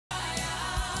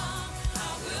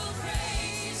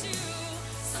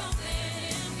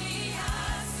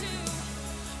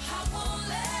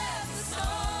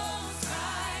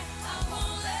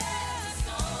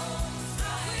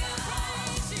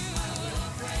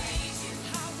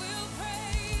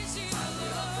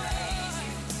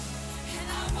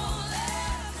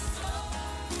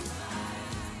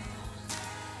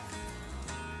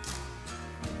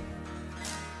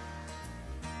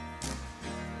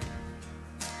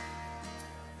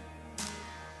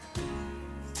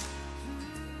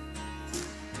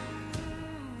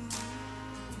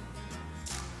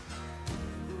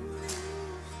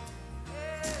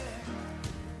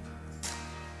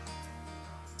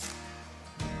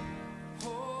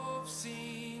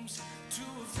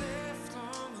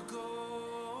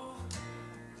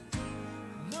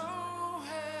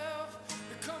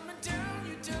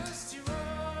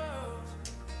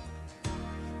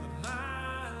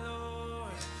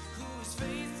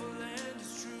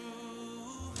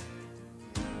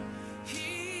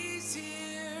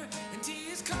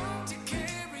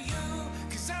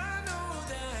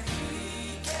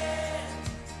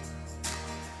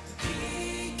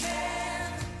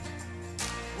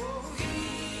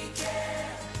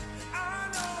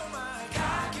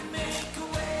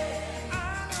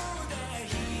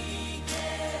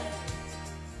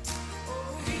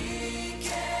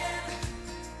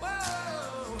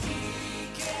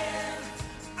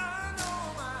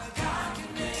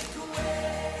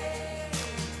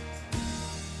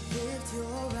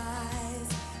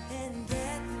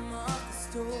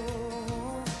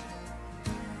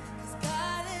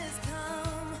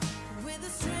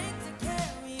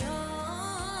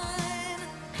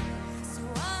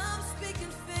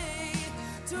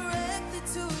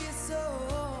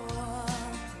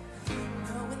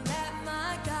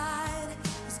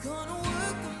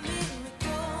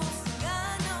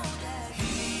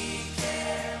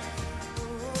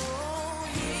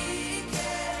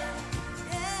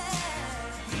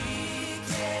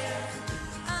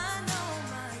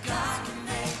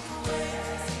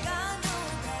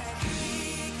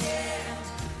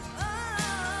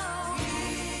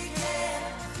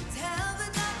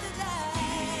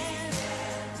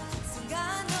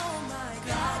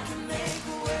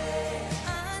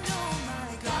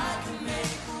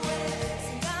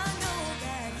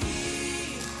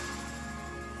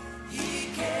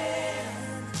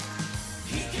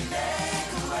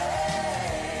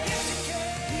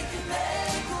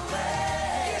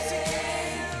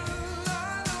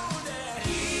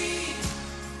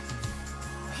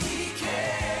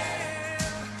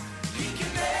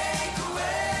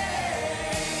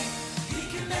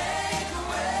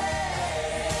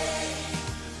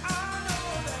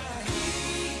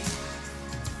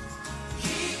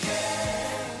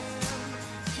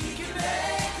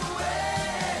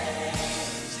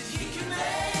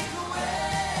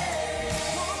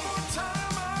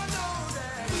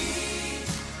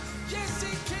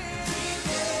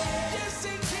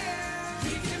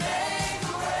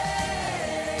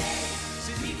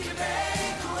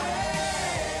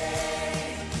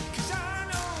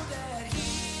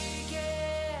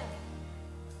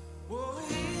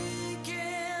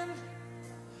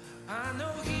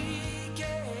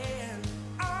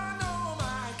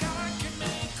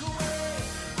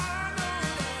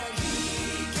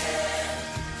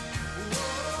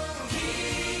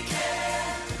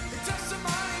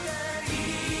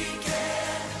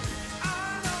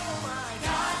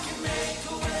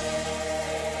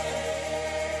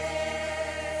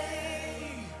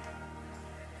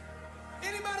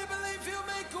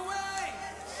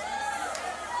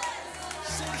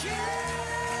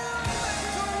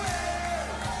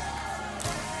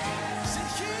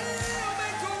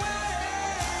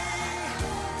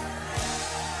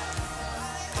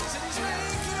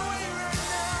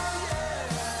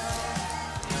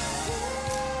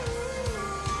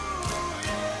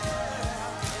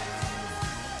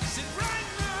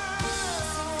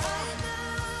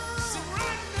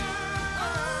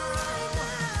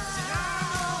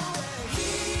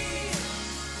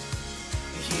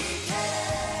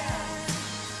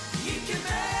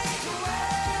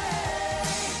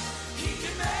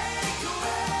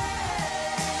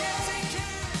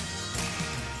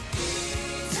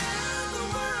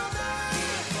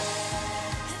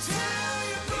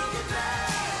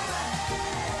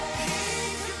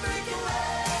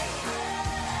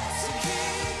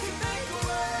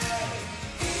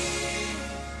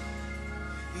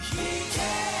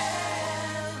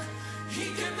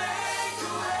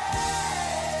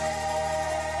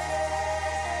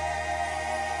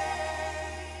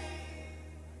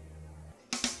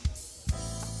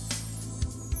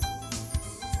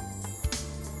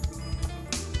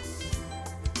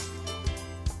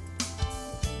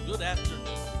Good afternoon.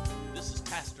 This is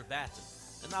Pastor Batten,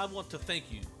 and I want to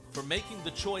thank you for making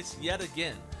the choice yet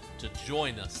again to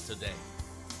join us today.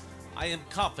 I am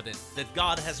confident that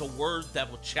God has a word that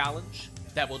will challenge,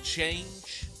 that will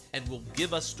change, and will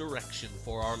give us direction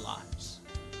for our lives.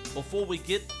 Before we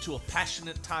get to a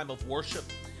passionate time of worship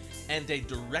and a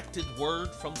directed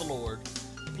word from the Lord,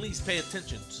 please pay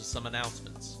attention to some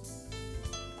announcements.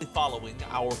 Following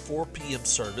our 4 p.m.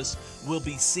 service will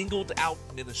be Singled Out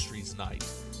Ministries Night.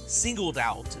 Singled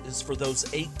Out is for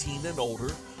those 18 and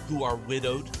older who are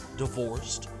widowed,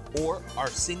 divorced, or are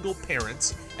single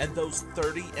parents, and those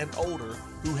 30 and older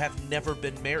who have never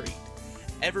been married.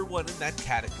 Everyone in that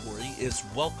category is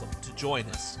welcome to join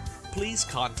us. Please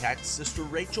contact Sister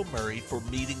Rachel Murray for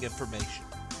meeting information.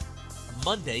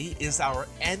 Monday is our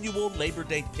annual Labor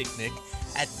Day picnic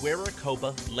at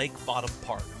Waracoba Lake Bottom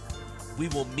Park. We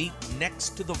will meet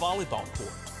next to the volleyball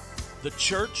court. The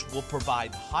church will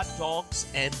provide hot dogs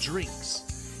and drinks.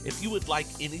 If you would like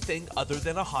anything other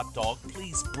than a hot dog,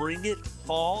 please bring it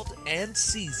thawed and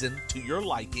seasoned to your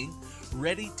liking,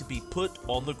 ready to be put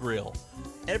on the grill.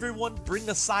 Everyone bring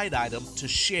a side item to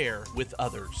share with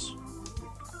others.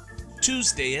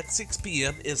 Tuesday at 6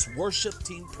 p.m. is worship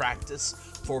team practice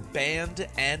for band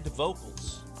and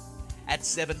vocals. At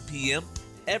 7 p.m.,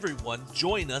 everyone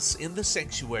join us in the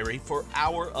sanctuary for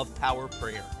Hour of Power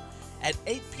Prayer. At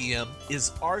 8 p.m. is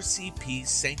RCP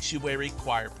Sanctuary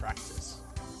Choir practice.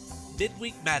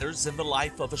 Midweek matters in the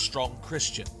life of a strong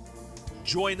Christian.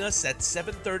 Join us at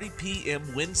 7:30 p.m.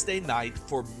 Wednesday night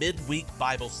for midweek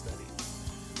Bible study.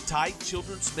 Tide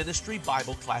Children's Ministry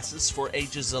Bible classes for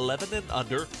ages 11 and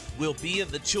under will be in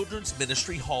the Children's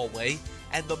Ministry hallway,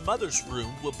 and the Mother's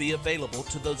Room will be available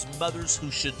to those mothers who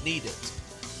should need it.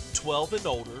 12 and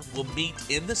older will meet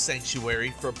in the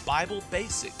sanctuary for Bible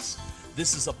Basics.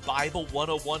 This is a Bible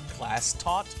 101 class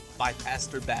taught by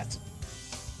Pastor Batten.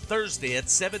 Thursday at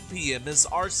 7 p.m. is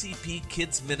RCP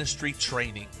Kids Ministry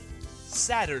Training.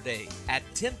 Saturday at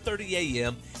 10:30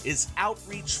 a.m. is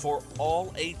Outreach for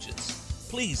all ages.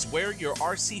 Please wear your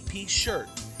RCP shirt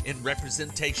in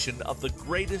representation of the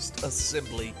greatest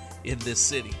assembly in this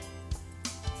city.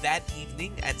 That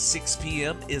evening at 6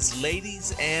 p.m. is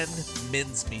Ladies and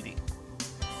Men's Meeting.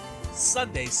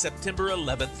 Sunday, September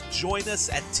 11th, join us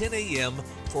at 10 a.m.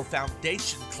 for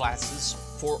foundation classes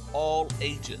for all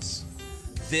ages.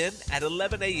 Then at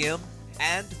 11 a.m.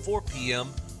 and 4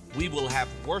 p.m., we will have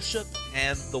worship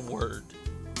and the Word.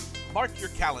 Mark your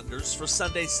calendars for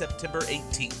Sunday, September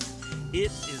 18th.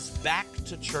 It is Back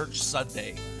to Church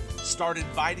Sunday. Start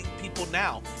inviting people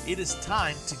now. It is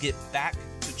time to get back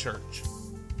to church.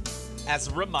 As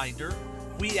a reminder,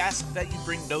 we ask that you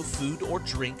bring no food or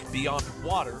drink beyond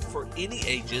water for any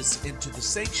ages into the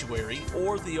sanctuary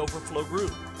or the overflow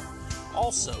room.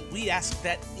 Also, we ask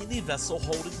that any vessel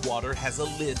holding water has a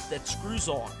lid that screws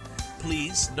on.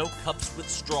 Please, no cups with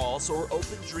straws or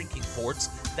open drinking ports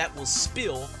that will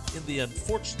spill in the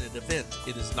unfortunate event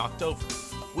it is knocked over.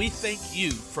 We thank you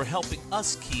for helping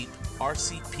us keep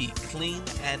RCP clean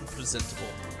and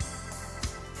presentable.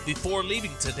 Before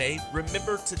leaving today,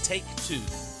 remember to take 2.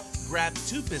 Grab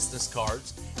 2 business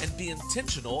cards and be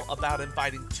intentional about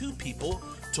inviting 2 people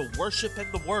to worship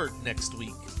and the Word next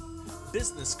week.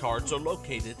 Business cards are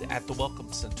located at the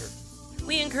Welcome Center.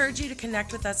 We encourage you to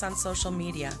connect with us on social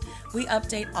media. We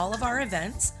update all of our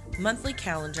events, monthly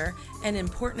calendar, and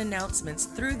important announcements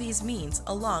through these means,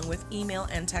 along with email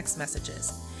and text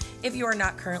messages. If you are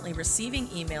not currently receiving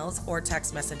emails or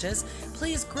text messages,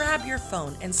 please grab your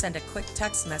phone and send a quick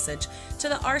text message to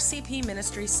the RCP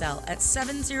Ministry cell at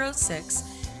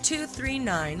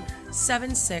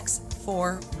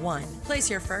 706-239-7641. Place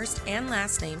your first and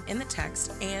last name in the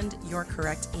text and your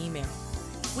correct email.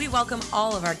 We welcome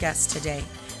all of our guests today.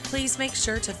 Please make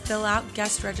sure to fill out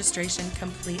guest registration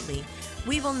completely.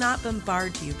 We will not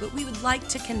bombard you, but we would like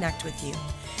to connect with you.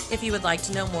 If you would like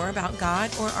to know more about God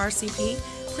or RCP,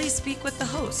 please speak with the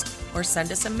host or send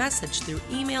us a message through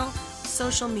email,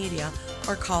 social media,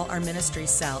 or call our ministry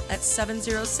cell at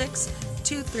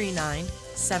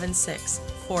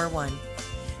 706-239-7641.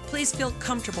 Please feel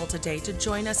comfortable today to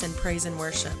join us in praise and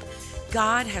worship.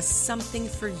 God has something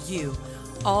for you.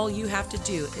 All you have to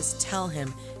do is tell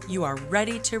Him you are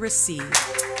ready to receive.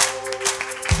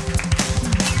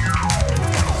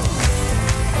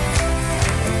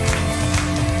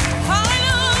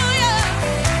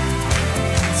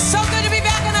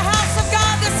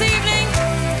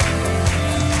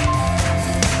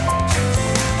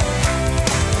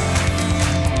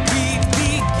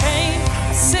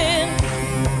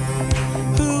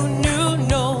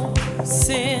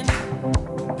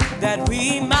 That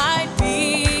we might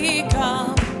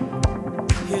become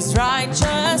His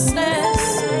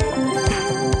righteousness.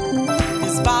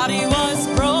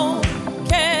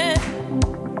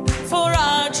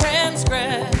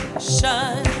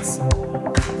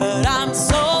 But I'm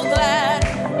so glad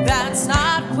that's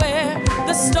not where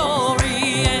the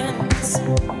story ends.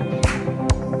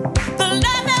 The Lamb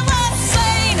that was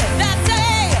slain that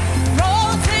day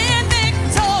rose in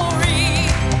victory.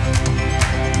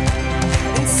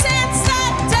 And since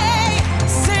that day,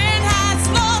 sin has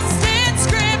lost its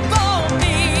grip on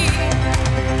me.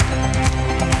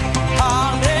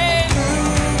 Hallelujah,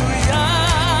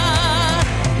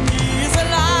 He's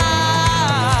alive.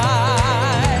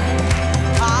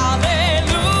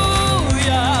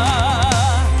 Hallelujah,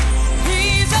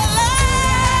 He's alive.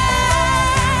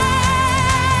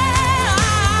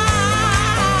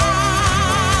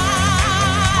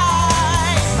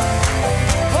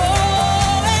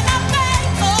 Oh, and I'm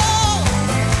thankful.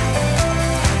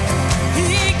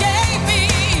 He gave me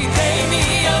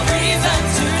a reason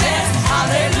to dance.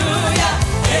 Hallelujah.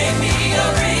 Gave me a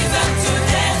reason to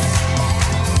dance.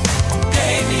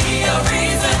 Gave me a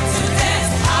reason to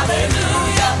dance.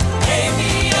 Hallelujah. Gave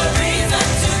me a reason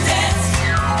to dance.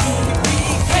 Who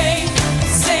became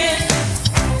sin?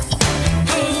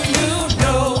 Who knew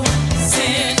no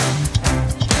sin?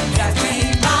 That we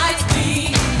might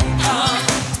become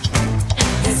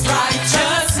His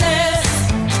righteousness.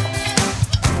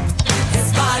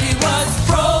 His body was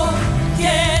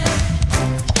broken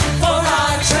for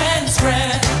our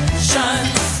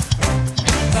transgressions.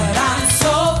 But I'm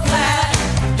so glad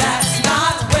that's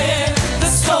not where the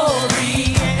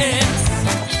story ends.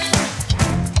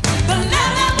 The Lamb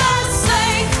that was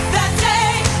slain that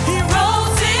day, He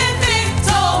rose in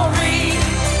victory.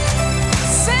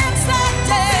 Since that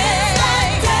day,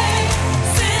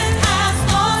 sin has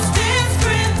lost its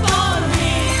grip on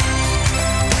me.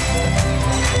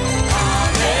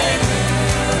 Hallelujah,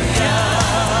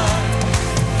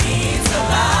 He's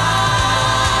alive.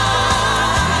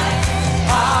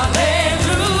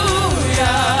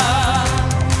 Hallelujah,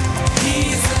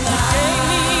 He's alive. Gave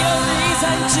me a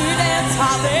reason to dance.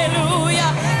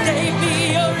 Hallelujah, gave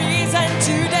me a reason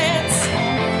to dance.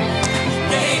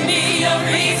 Gave me a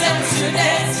reason to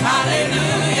dance.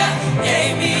 Hallelujah,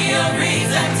 gave me a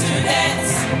reason to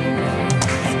dance.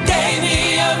 Gave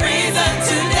me a reason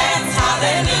to dance.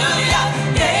 Hallelujah,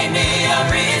 gave me a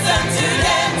reason to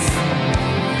dance.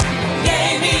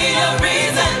 Gave me a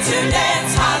reason to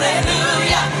dance.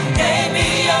 Hallelujah, gave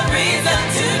me a reason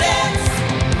to dance.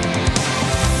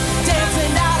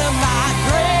 Dancing out of my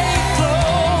grave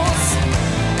clothes.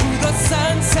 Who the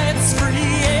sun sets free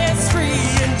is free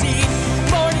indeed.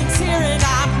 Morning's here and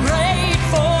I'm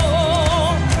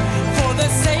grateful for the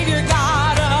Savior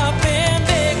got up in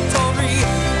victory.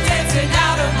 Dancing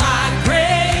out of my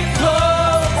grave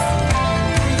clothes.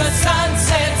 Who the sun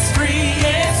sets free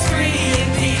is free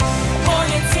indeed.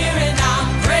 Morning's here and I'm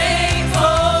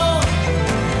grateful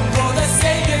for the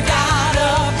Savior got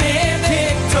up in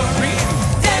victory.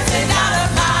 Dancing out of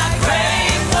my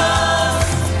grave clothes.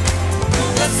 Who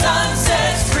the sun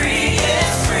sets free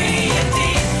is free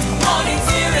indeed. Morning's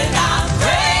here and I'm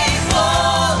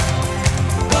grateful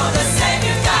for the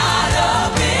Savior got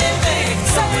up in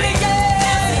victory.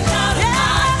 Dancing out of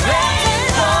my grave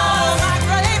clothes.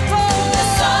 Who the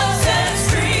sun sets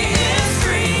free is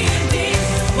free indeed.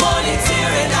 Morning's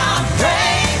here and I'm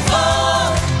grateful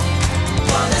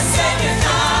for the Savior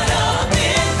got up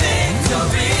in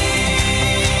victory.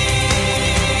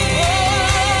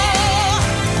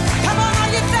 Come on,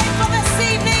 are you thankful this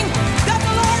evening that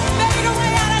the Lord made a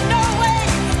way out of no way,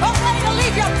 a way to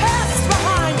leave your past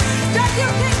behind, that you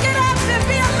can get up and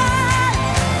be alive?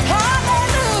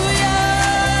 Hallelujah!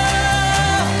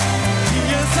 He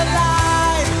is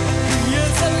alive. He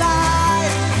is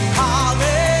alive.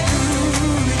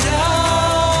 Hallelujah!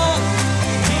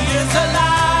 He is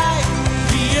alive.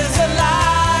 He is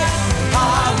alive.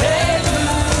 Hallelujah!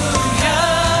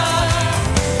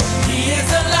 He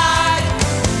is alive.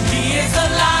 He is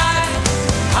alive.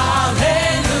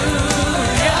 Hallelujah.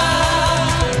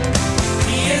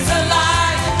 He is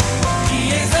alive. He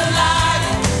is alive.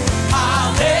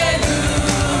 Hallelujah.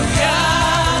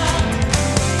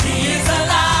 He is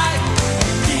alive.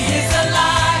 He is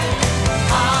alive.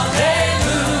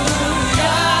 Hallelujah.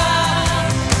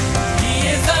 He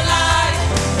is alive.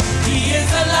 He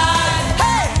is alive.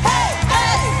 Hey, hey,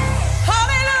 hey.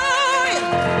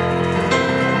 Hallelujah.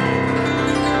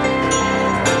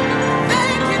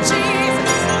 Thank you,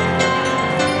 Jesus.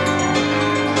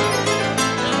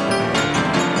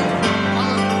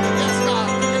 Yes, God,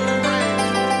 we give you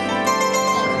praise.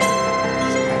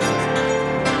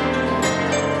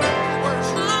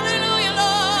 Worship. Hallelujah,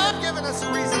 Lord. You've given us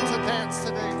a reason to dance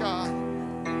today, God.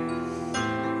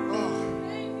 Oh,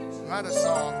 what a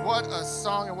song. What a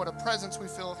song and what a presence we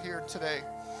feel here today.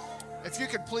 If you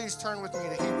could please turn with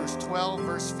me to Hebrews 12,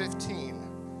 verse 15.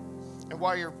 And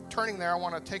while you're turning there, I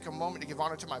want to take a moment to give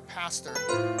honor to my pastor.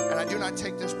 And I do not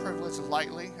take this privilege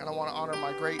lightly, and I want to honor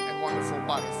my great and wonderful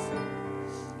wife.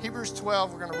 Hebrews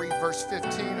 12, we're going to read verse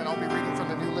 15, and I'll be reading from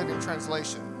the New Living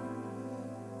Translation.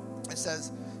 It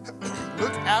says,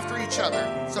 look after each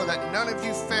other so that none of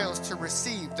you fails to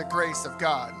receive the grace of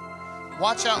God.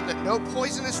 Watch out that no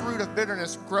poisonous root of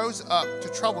bitterness grows up to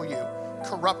trouble you,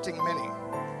 corrupting many.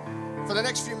 For the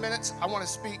next few minutes, I want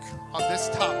to speak on this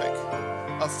topic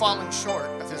of falling short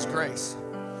of His grace.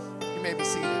 You may be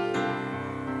seated.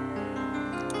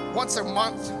 Once a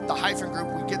month, the Hyphen group,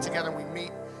 we get together and we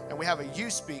meet and we have a You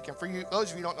Speak. And for you,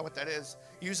 those of you who don't know what that is,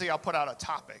 usually I'll put out a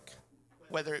topic,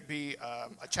 whether it be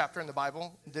a chapter in the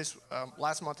Bible. This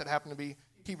last month it happened to be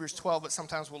Hebrews 12, but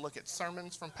sometimes we'll look at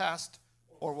sermons from past,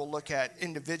 or we'll look at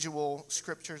individual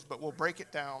scriptures, but we'll break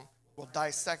it down, we'll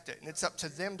dissect it, and it's up to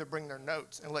them to bring their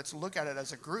notes, and let's look at it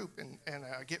as a group and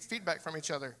get feedback from each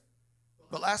other.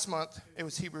 But last month, it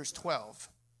was Hebrews 12,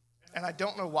 and I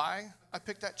don't know why I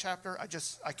picked that chapter.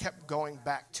 I kept going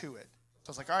back to it. So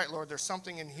I was like, all right, Lord, there's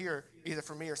something in here, either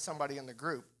for me or somebody in the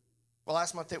group. Well,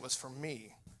 last month, it was for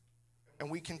me, and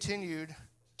we continued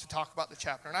to talk about the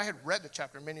chapter, and I had read the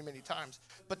chapter many, many times,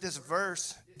 but this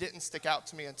verse didn't stick out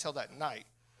to me until that night.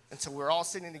 And so we're all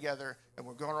sitting together, and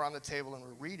we're going around the table, and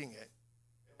we're reading it.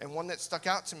 And one that stuck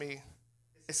out to me,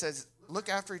 it says, look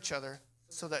after each other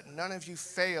so that none of you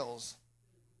fails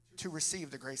to receive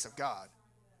the grace of God.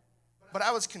 But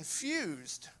I was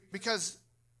confused because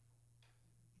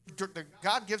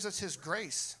God gives us His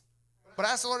grace. But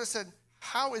I asked the Lord, I said,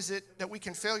 how is it that we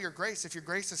can fail your grace if your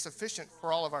grace is sufficient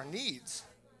for all of our needs?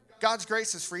 God's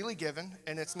grace is freely given,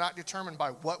 and it's not determined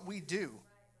by what we do.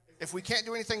 If we can't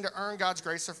do anything to earn God's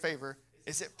grace or favor,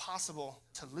 is it possible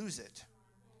to lose it?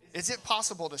 Is it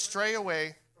possible to stray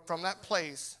away from that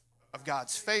place of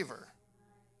God's favor?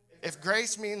 If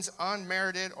grace means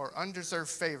unmerited or undeserved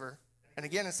favor, and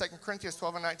again in 2 Corinthians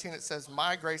 12 and 19 it says,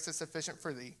 my grace is sufficient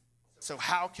for thee. So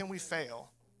how can we fail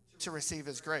to receive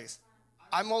His grace?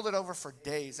 I mulled it over for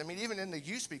days. I mean, even in the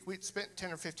You Speak, we spent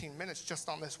 10 or 15 minutes just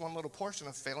on this one little portion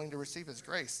of failing to receive His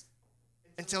grace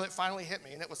until it finally hit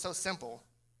me, and it was so simple,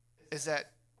 is that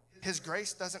His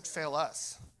grace doesn't fail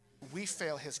us. We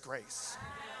fail His grace.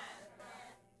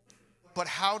 But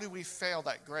how do we fail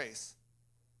that grace?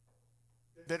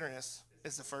 Bitterness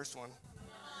is the first one.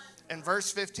 In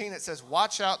verse 15, it says,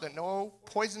 watch out that no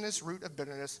poisonous root of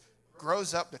bitterness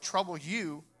grows up to trouble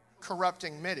you,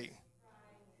 corrupting many.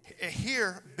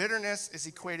 Here, bitterness is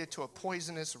equated to a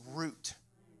poisonous root.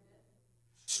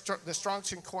 The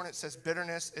Strong's Concordance says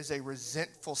bitterness is a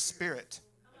resentful spirit.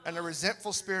 And a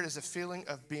resentful spirit is a feeling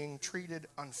of being treated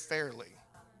unfairly.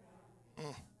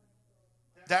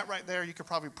 That right there, you could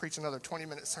probably preach another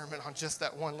 20-minute sermon on just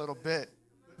that one little bit.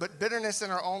 But bitterness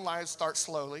in our own lives starts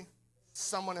slowly.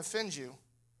 Someone offends you.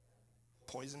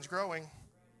 Poison's growing.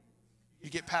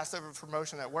 You get passed over for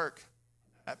promotion at work.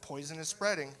 That poison is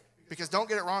spreading. Because don't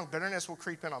get it wrong, bitterness will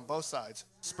creep in on both sides,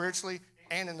 spiritually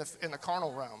and in the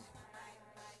carnal realm.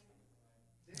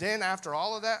 Then after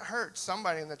all of that hurt,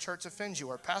 somebody in the church offends you,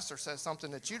 or a pastor says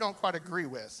something that you don't quite agree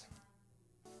with.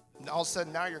 And all of a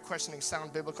sudden now you're questioning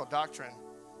sound biblical doctrine.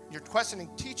 You're questioning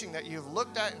teaching that you've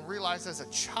looked at and realized as a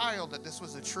child that this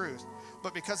was the truth.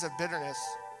 But because of bitterness,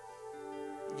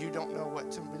 you don't know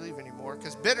what to believe anymore.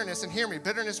 Because bitterness, and hear me,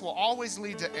 bitterness will always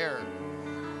lead to error.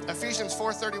 Ephesians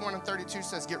 4:31 and 32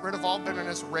 says, get rid of all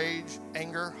bitterness, rage,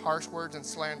 anger, harsh words, and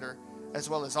slander, as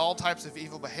well as all types of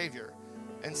evil behavior.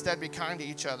 Instead, be kind to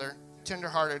each other,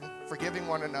 tenderhearted, forgiving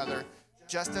one another,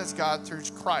 just as God through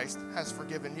Christ has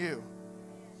forgiven you.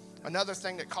 Another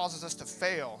thing that causes us to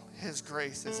fail His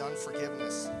grace is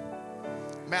unforgiveness.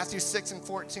 Matthew 6 and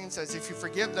 14 says, if you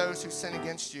forgive those who sin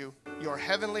against you, your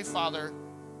heavenly Father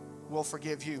will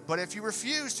forgive you. But if you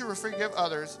refuse to forgive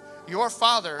others, your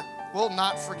Father will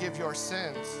not forgive your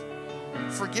sins.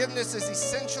 Forgiveness is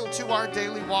essential to our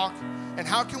daily walk. And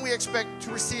how can we expect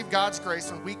to receive God's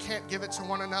grace when we can't give it to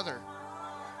one another?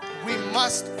 We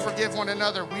must forgive one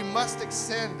another. We must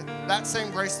extend that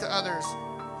same grace to others.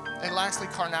 And lastly,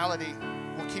 carnality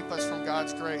will keep us from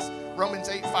God's grace. Romans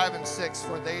 8:5 and 6,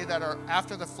 for they that are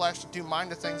after the flesh do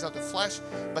mind the things of the flesh,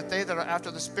 but they that are after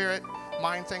the Spirit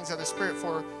mind things of the Spirit.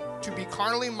 For to be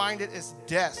carnally minded is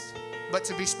death, but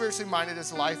to be spiritually minded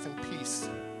is life and peace.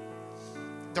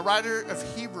 The writer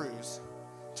of Hebrews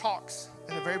talks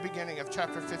in the very beginning of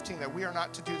chapter 15 that we are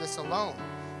not to do this alone.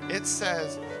 It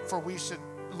says, for we should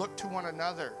look to one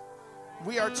another.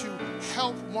 We are to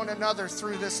help one another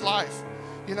through this life.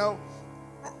 You know,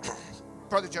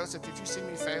 Brother Joseph, if you see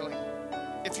me failing,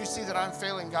 if you see that I'm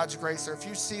failing God's grace, or if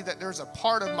you see that there's a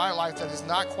part of my life that is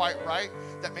not quite right,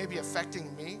 that may be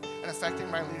affecting me and affecting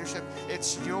my leadership,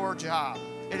 it's your job.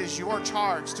 It is your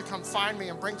charge to come find me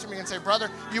and bring to me and say, brother,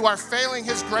 you are failing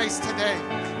his grace today.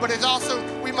 But it's also,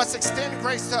 we must extend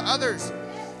grace to others.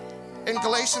 In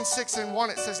Galatians 6:1,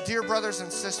 it says, dear brothers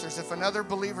and sisters, if another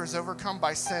believer is overcome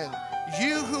by sin,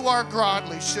 you who are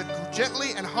godly should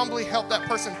gently and humbly help that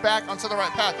person back onto the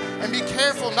right path. And be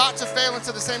careful not to fail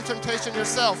into the same temptation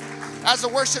yourself. As the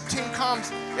worship team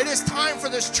comes, it is time for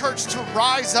this church to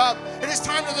rise up. It is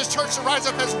time for this church to rise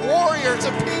up as warriors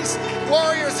of peace,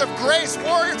 warriors of grace,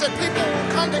 warriors that people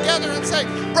will come together and say,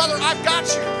 brother, I've got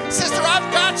you. Sister, I've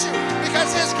got you.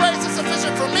 Because his grace is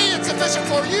sufficient for me, it's sufficient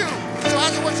for you. So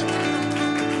as the worship team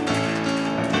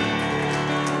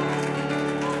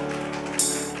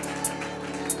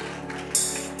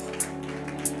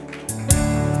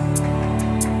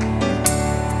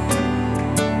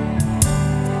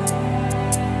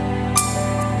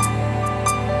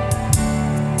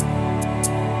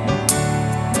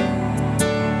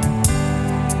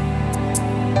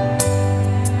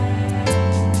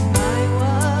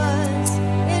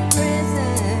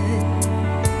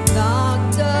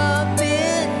Locked up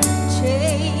in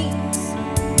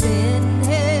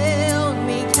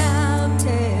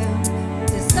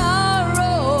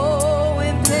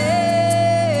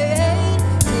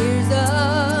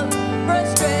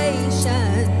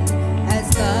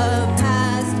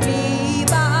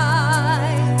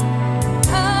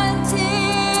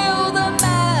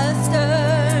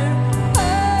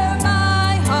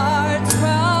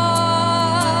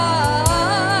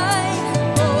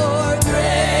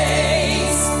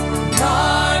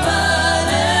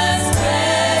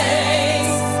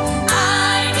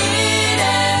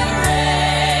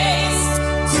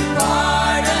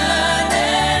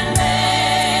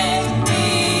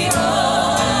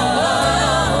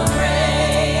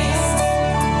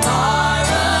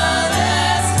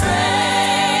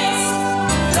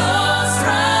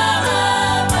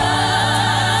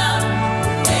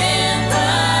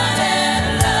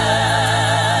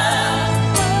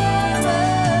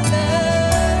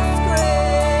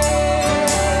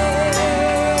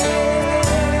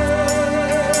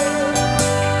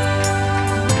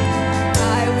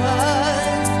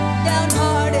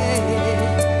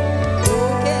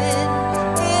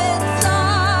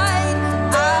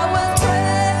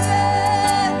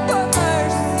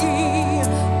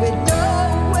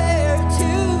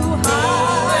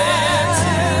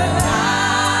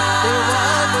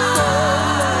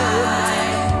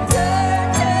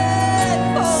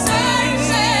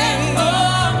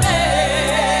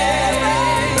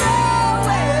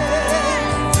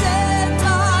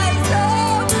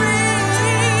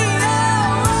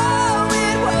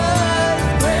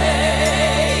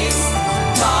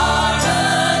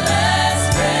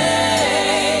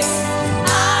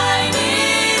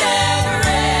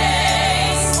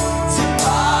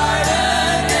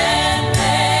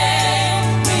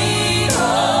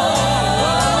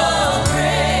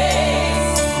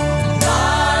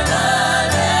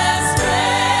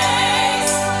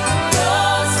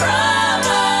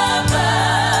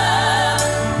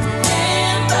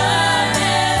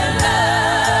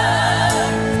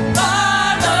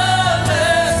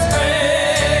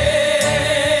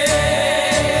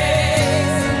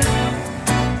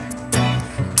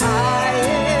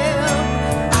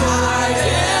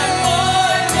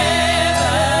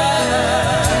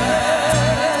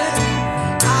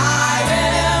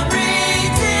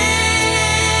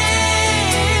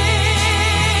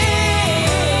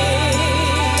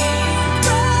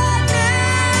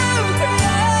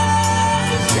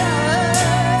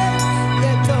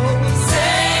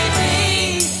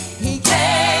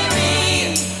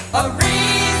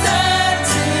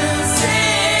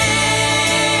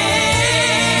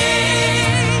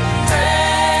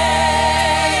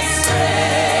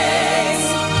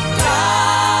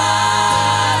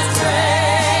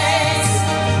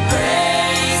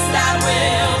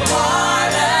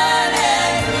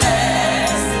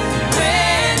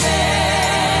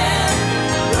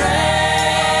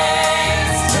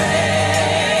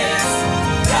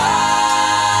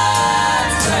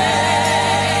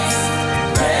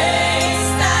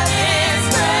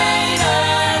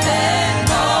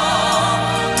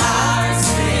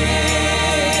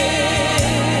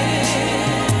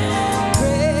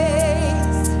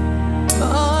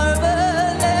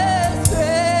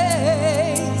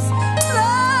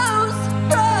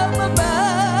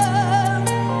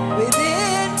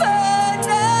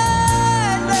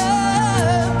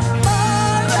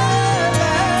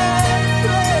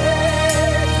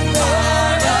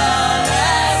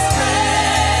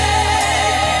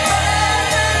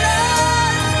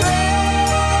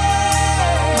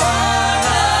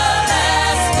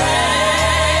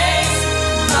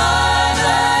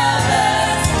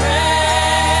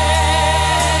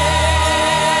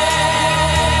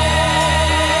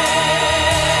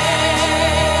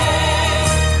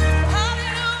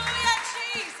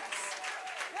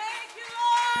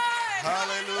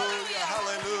Hallelujah,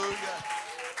 hallelujah.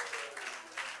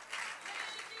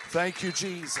 Thank you,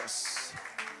 Jesus.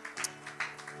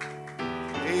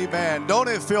 Amen. Don't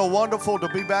it feel wonderful to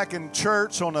be back in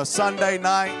church on a Sunday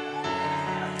night?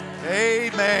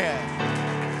 Amen.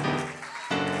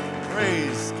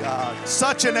 Praise God.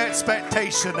 Such an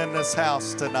expectation in this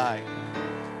house tonight.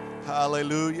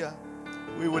 Hallelujah.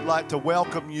 We would like to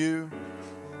welcome you,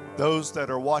 those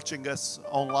that are watching us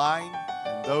online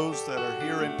and those that are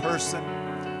here in person.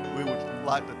 We would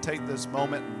like to take this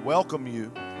moment and welcome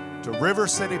you to River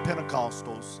City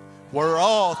Pentecostals, where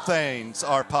all things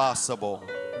are possible.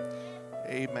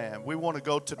 Amen. We want to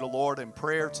go to the Lord in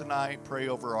prayer tonight, pray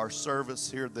over our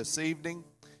service here this evening.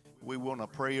 We want to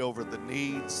pray over the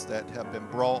needs that have been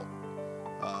brought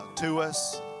to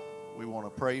us. We want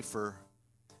to pray for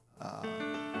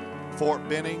Fort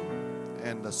Benning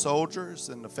and the soldiers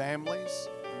and the families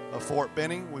of Fort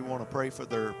Benning. We want to pray for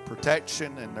their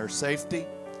protection and their safety.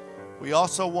 We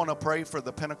also want to pray for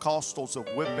the Pentecostals of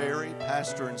Woodbury,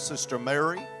 Pastor and Sister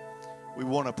Mary. We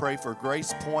want to pray for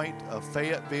Grace Point of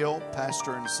Fayetteville,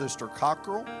 Pastor and Sister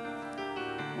Cockrell.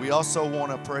 We also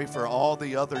want to pray for all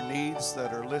the other needs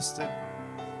that are listed.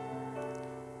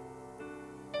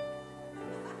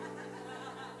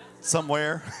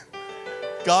 Somewhere.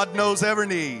 God knows every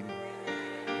need.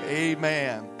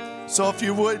 Amen. So if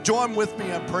you would join with me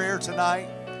in prayer tonight,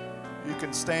 you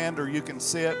can stand or you can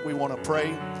sit. We want to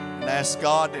pray and ask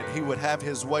God that He would have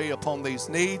His way upon these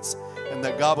needs and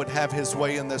that God would have His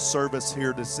way in this service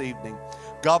here this evening.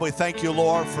 God, we thank you,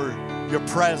 Lord, for your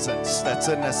presence that's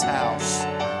in this house.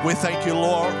 We thank you,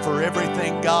 Lord, for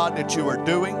everything, God, that you are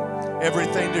doing,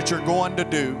 everything that you're going to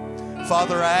do.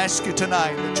 Father, I ask you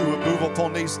tonight that you would move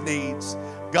upon these needs.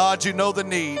 God, you know the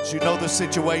needs, you know the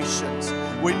situations.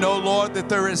 We know, Lord, that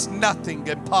there is nothing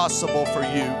impossible for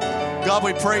you. God,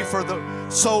 we pray for the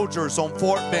soldiers on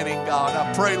Fort Benning, God.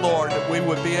 I pray, Lord, that we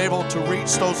would be able to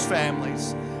reach those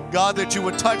families. God, that you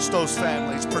would touch those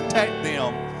families, protect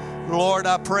them. Lord,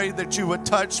 I pray that you would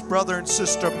touch Brother and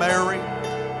Sister Mary,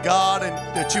 God, and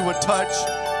that you would touch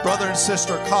Brother and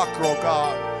Sister Cockrell,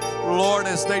 God. Lord,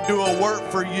 as they do a work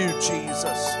for you,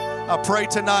 Jesus. I pray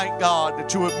tonight, God,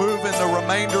 that you would move in the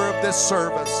remainder of this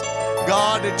service.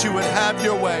 God, that you would have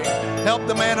your way. Help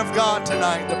the man of God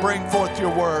tonight to bring forth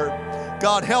your word.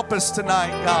 God, help us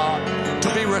tonight, God,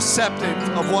 to be receptive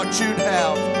of what you'd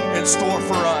have in store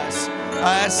for us.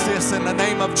 I ask this in the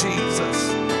name of Jesus.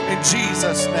 In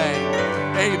Jesus' name,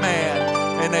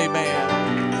 amen and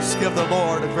amen. Let's give the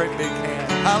Lord a great big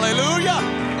hand. Hallelujah.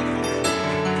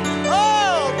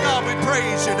 Oh, God, we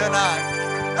praise you tonight.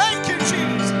 Thank you,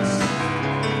 Jesus.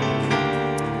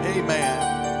 Amen.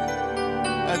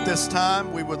 At this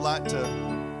time, we would like to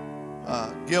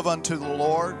give unto the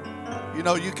Lord. You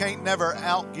know, you can't never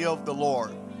outgive the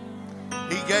Lord.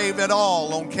 He gave it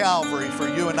all on Calvary for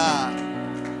you and I.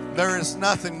 There is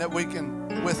nothing that we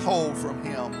can withhold from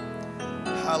Him.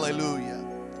 Hallelujah.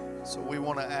 So we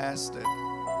want to ask that,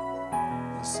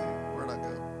 let's see, where'd I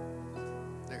go?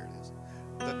 There it is.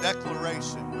 The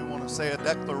declaration. We want to say a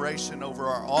declaration over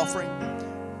our offering.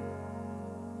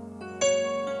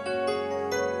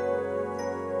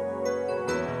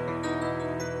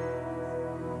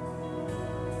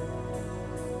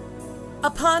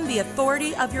 Upon the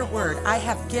authority of your word I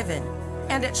have given,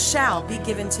 and it shall be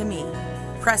given to me,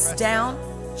 pressed down,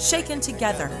 shaken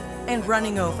together, and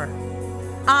running over.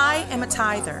 I am a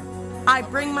tither. I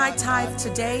bring my tithe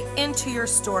today into your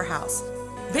storehouse.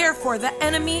 Therefore the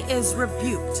enemy is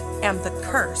rebuked, and the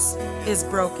curse is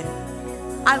broken.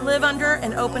 I live under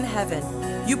an open heaven.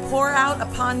 You pour out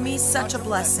upon me such a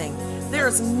blessing. There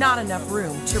is not enough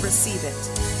room to receive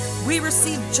it. We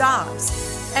receive jobs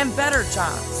and better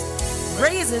jobs,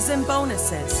 raises and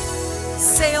bonuses,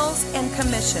 sales and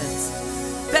commissions,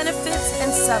 benefits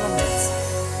and settlements,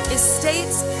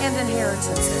 estates and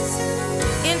inheritances,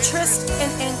 interest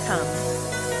and income,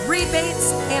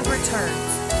 rebates and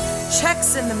returns,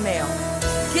 checks in the mail,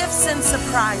 gifts and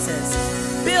surprises,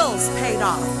 bills paid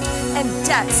off, and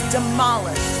debts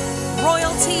demolished,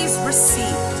 royalties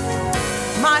received.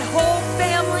 My whole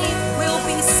family will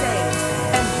be saved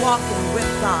and walking with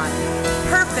God,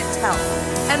 perfect health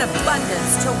and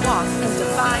abundance to walk in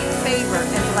divine favor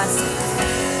and blessings.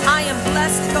 I am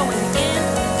blessed going in,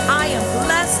 I am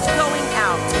blessed going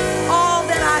out. All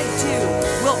that I do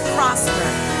will prosper.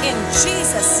 In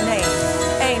Jesus' name,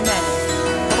 amen.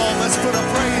 Come on, let's put a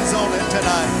praise on it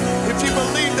tonight. If you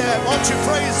believe that, won't you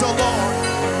praise the Lord?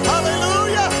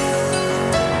 Hallelujah.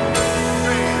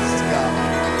 Praise God.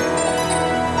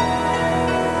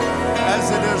 As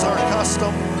it is our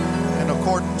custom, in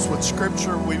accordance with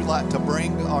Scripture, we like to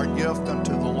bring our gift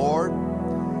unto the Lord.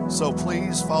 So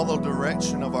please follow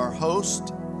direction of our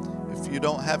host. If you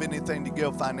don't have anything to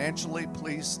give financially,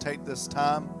 please take this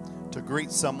time to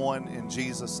greet someone in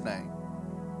Jesus' name.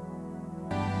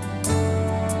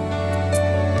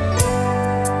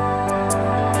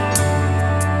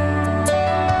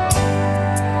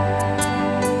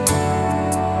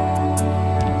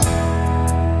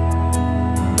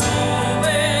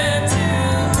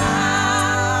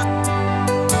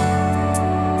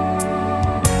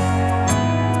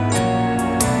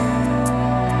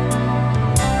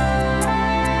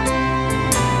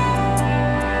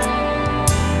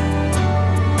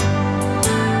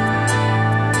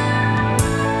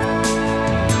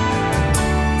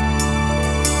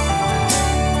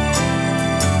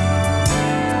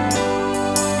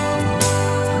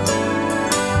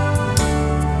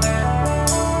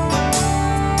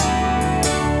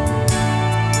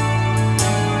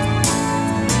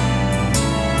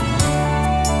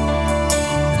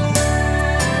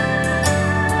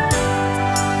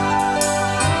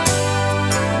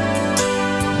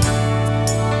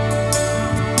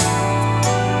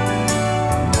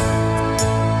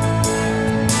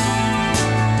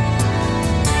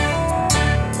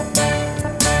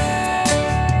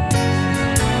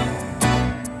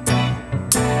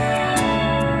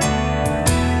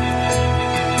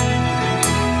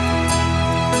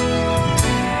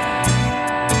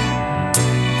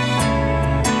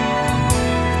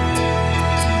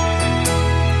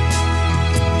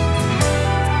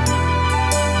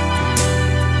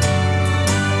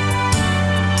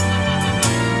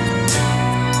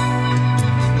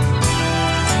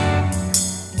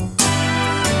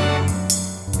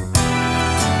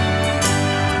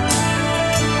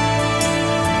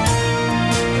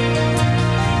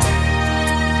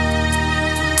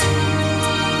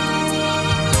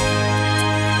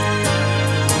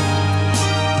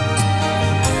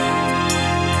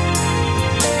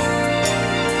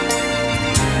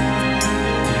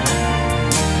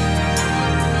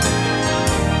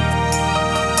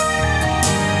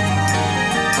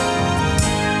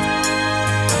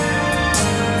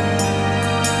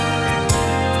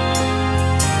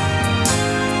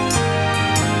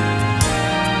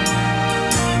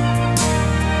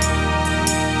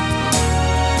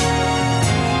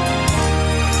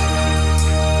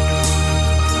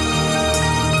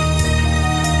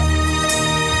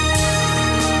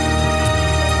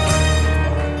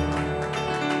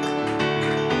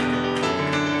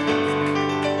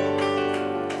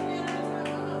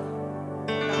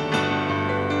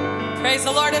 Praise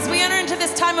the Lord. As we enter into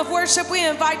this time of worship, we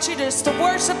invite you just to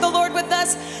worship the Lord with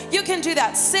us. You can do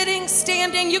that sitting,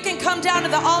 standing. You can come down to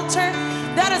the altar.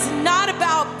 That is not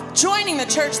about joining the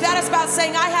church. That is about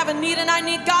saying, I have a need and I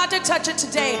need God to touch it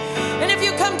today. And if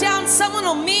you come down, someone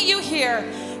will meet you here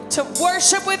to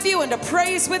worship with you and to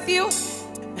praise with you.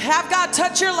 Have God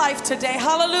touch your life today.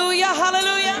 Hallelujah,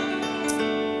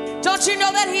 hallelujah. Don't you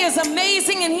know that He is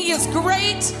amazing and He is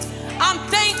great? I'm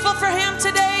thankful for Him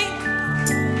today.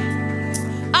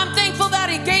 I'm thankful that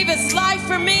He gave His life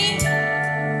for me.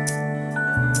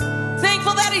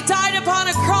 Thankful that He died upon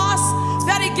a cross,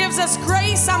 that He gives us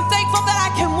grace. I'm thankful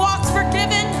that I can walk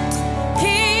forgiven.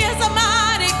 He is a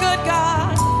mighty good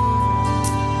God.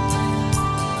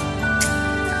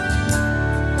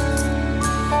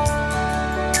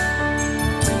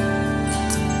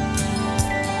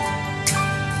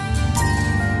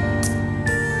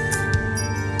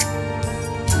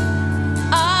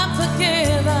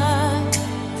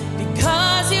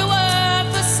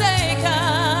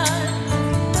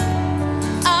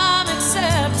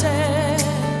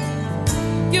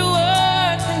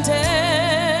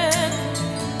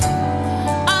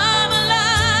 I'm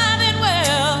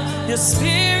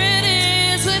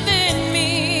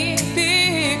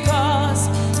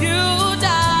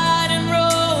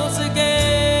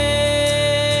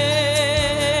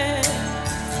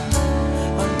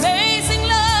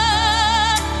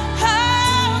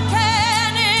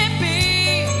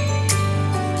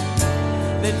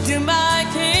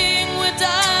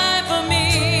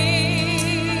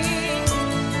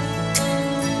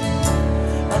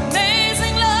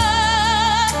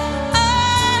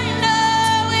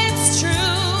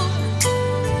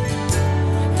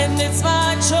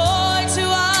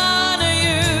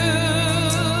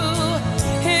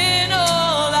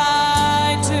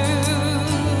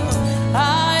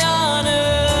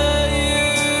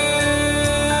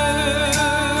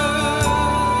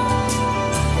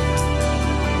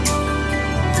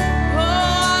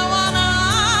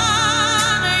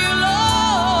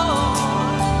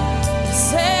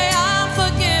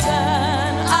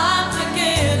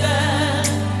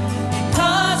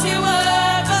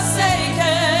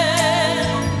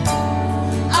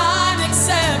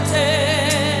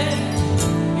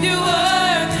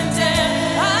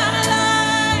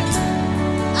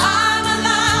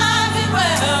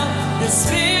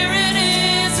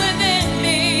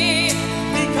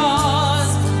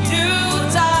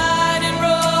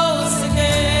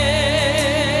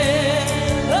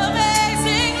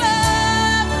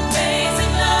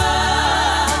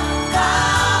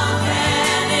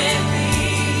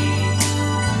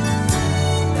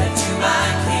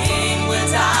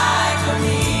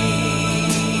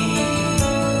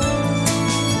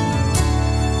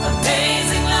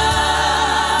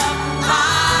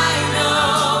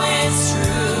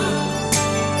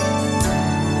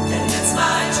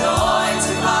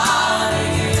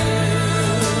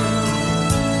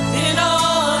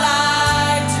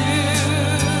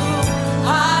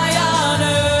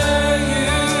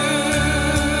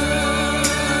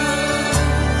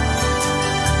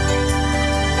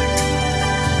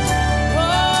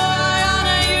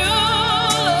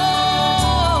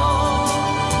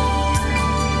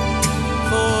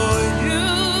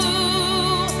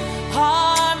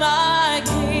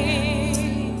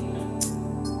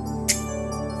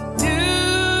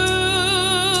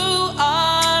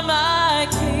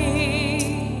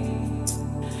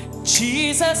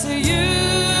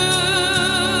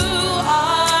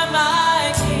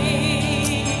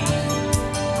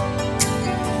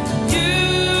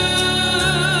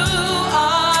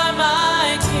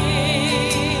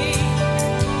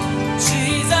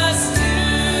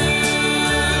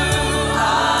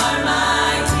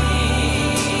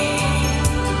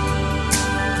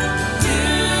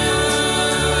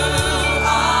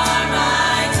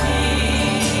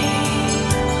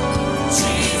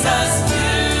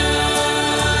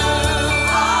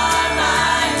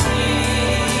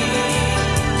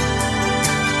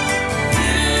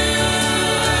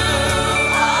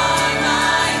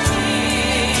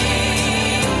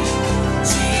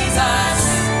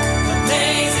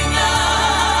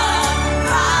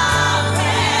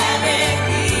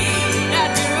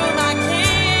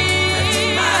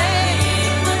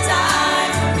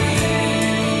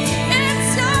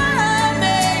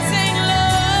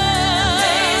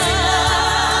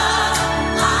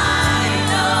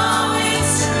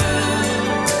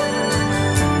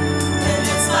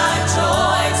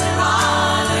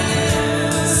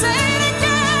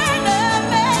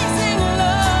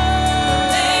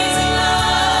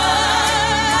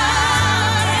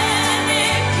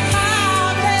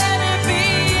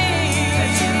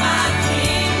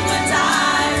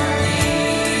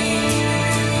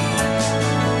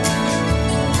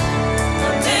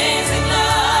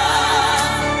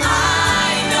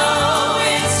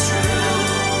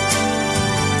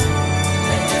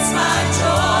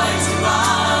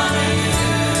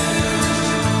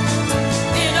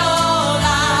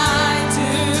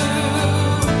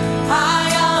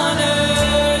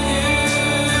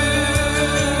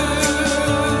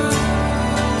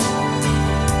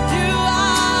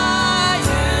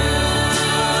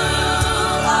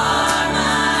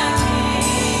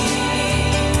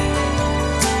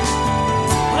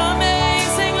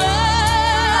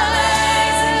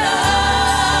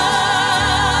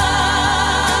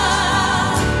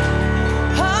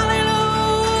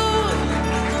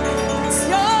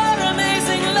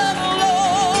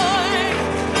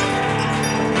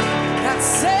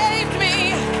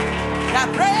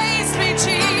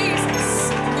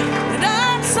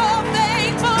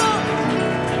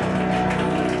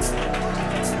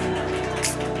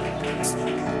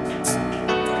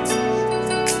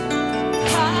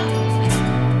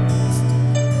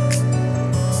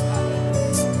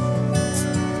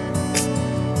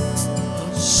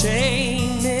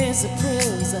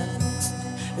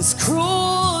as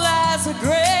cruel as a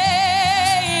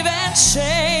grave, and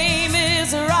shame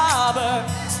is a robber,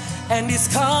 and he's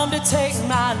come to take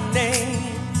my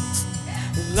name.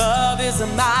 Love is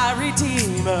my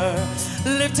redeemer,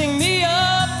 lifting me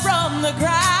up from the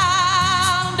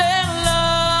ground, and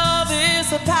love is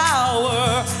the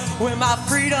power where my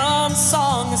freedom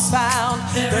song is found.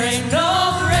 There ain't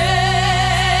no grave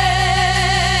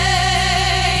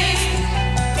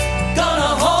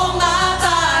gonna hold my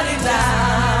body down.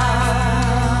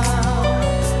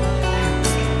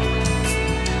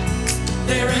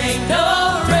 There ain't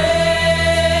no grave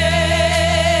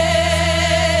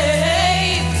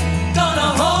gonna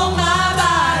hold my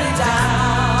body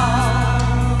down.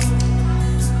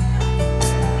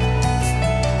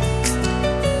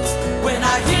 When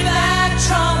I hear that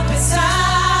trumpet sound,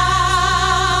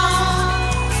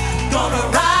 gonna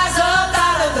rise up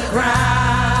out of the ground.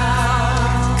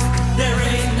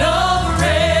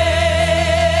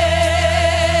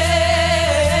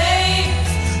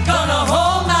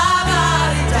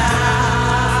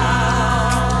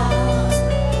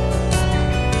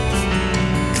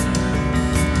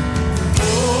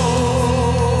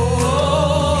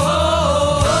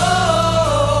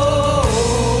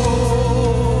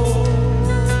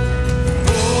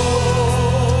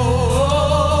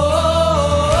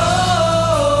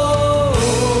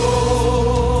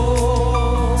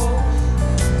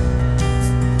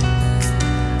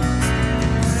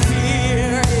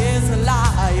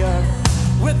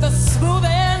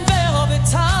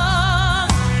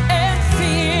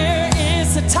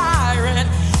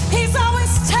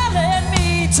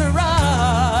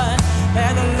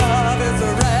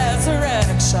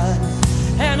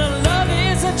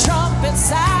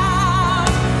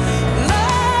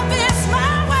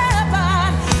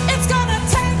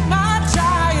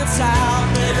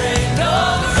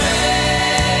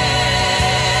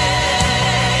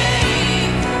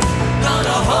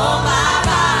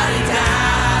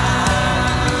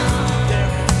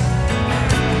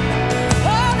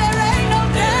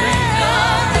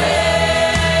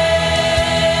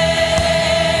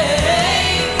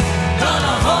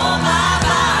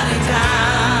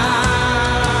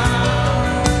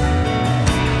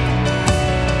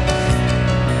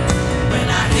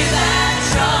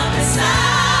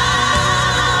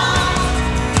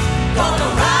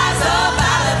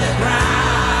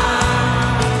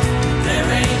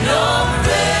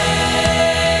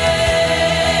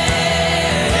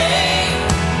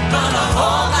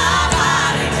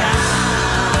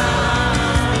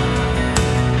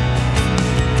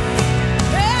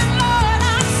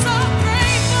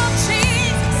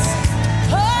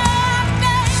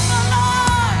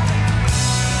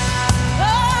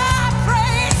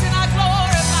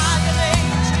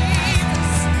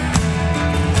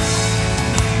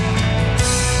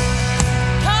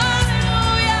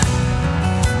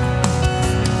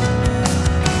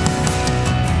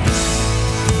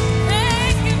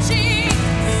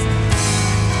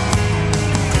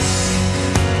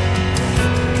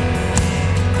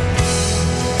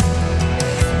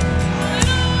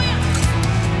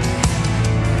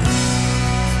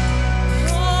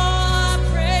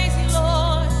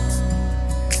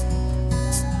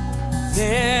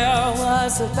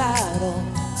 was a battle,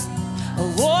 a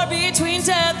war between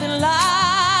death and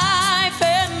life.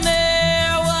 And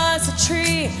there was a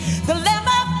tree, the Lamb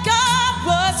of God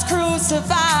was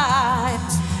crucified.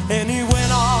 And he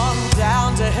went on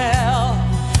down to hell,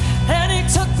 and he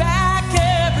took back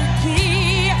every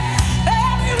key.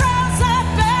 And he rose up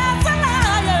as a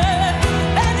lion,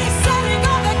 and he's setting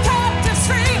all the captives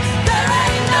free. There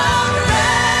ain't no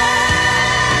grave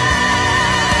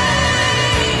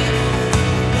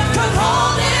could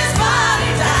hold his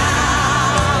body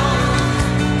down.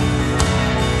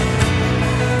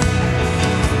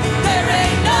 There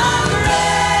ain't no grave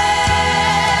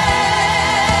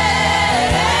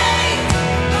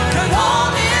could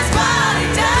hold his body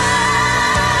down.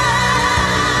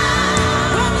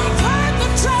 When he heard the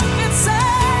trumpet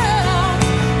sound,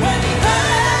 when he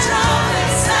heard the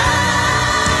trumpet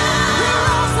sound, he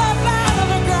rose up out of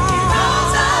the ground. He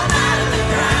rose up out of the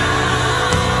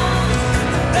ground.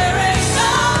 There ain't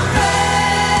no grave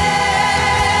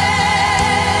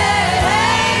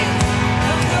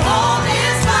could hold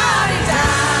his body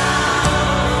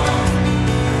down.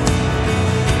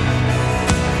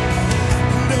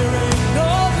 There ain't no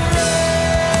grave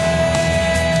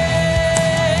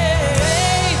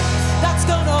that's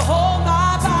gonna hold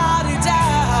my body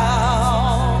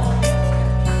down.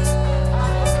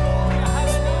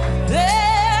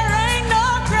 There ain't no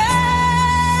grave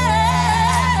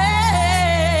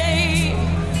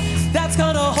that's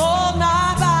gonna hold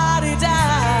my body down.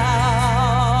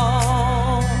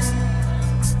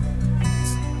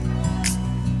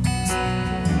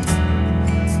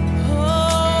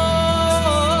 Oh,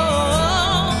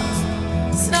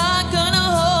 it's not gonna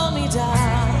hold me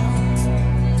down.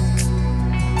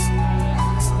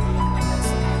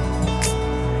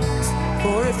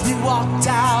 For if you walked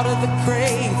out of the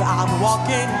grave, I'm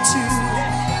walking too.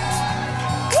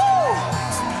 Woo!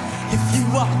 If you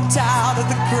walked out of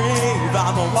the grave,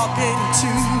 I'm walking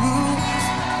too.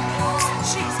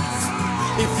 Jesus.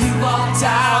 If you walked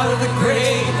out of the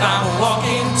grave, I'm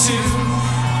walking too.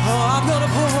 Oh, I'm gonna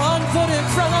put one foot in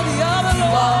front of the other. If you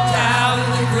walked out of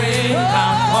the grave,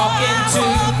 I'm walking too.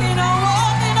 I'm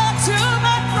walking up to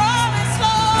my promised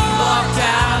Lord. If you walked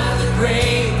out of the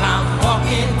grave, I'm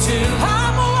walking too.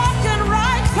 I'm walking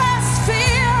right past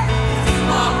fear. If you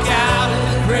walked out of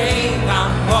the grave,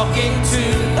 I'm walking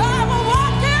too. I'm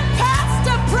walking past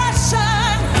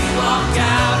depression. If you walked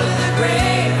out of the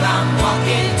grave, I'm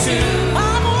walking too.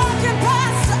 I'm walking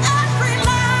past every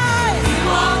lie. If you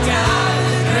walked out of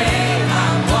the grave,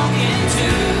 I'm walking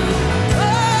too. Oh,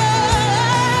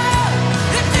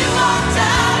 if you walked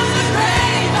out of the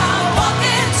grave, I'm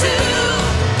walking too.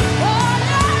 Oh,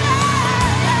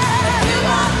 yeah. If you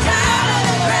walked out of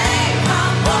the grave,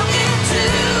 I'm walking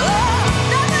too.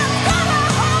 Nothing's gonna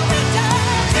hold me down.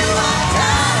 If you walked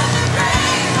out of the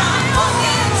grave, I'm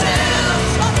walking too.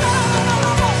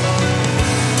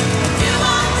 If you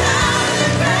walked out of the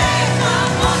grave, I'm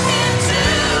walking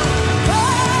too. Oh,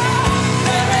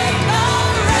 there ain't no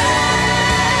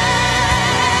grave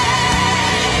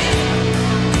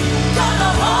gonna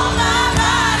hold my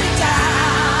body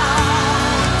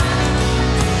down.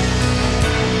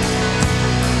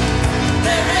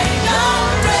 There ain't no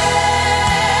grave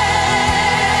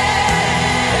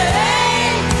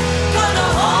gonna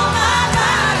hold my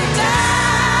body down.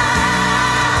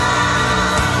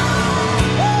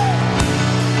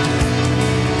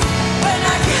 When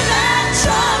I hear that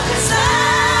trumpet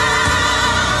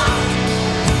sound,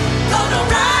 gonna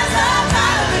rise up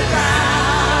out of the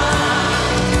ground.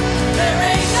 There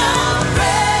ain't no grave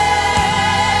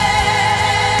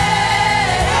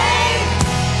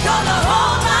gonna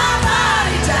hold my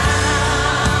body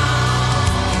down.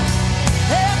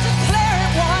 And declare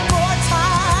it one more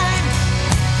time.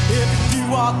 If you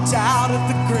walked out of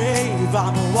the grave,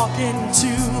 I'm walking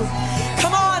too.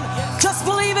 Come on, just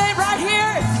believe it right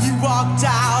here. If you walked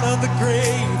out of the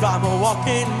grave, I'm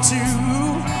walking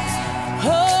too.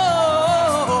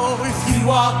 Oh, if you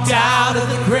walked out of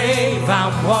the grave,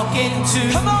 I'm walking too.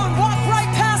 Come on, walk right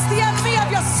past the enemy of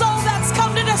your soul that's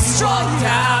come to destroy you. Walked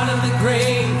out of the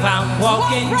grave, I'm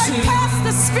walking Walk right too. past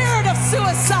the spirit of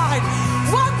suicide.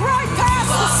 Walk right past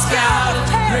the Walked spirit out of of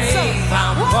the cancer. grave,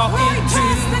 I'm Walk walking right too.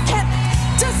 past the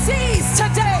disease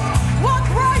today. Walk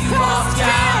right You past walked fear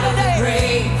out of the today.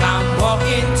 grave, I'm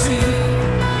walking too.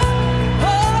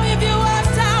 Oh, if you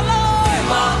walked out, Lord. You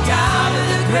walked out of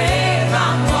the grave,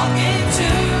 I'm walking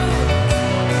too.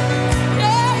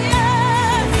 Yeah,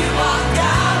 yeah. You walked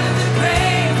out of the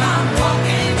grave, I'm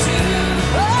walking too.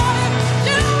 Oh, if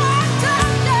you walked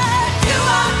out, yeah. You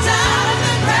walked out of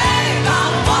the grave,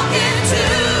 I'm walking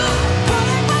too.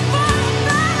 Putting my foot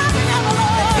down.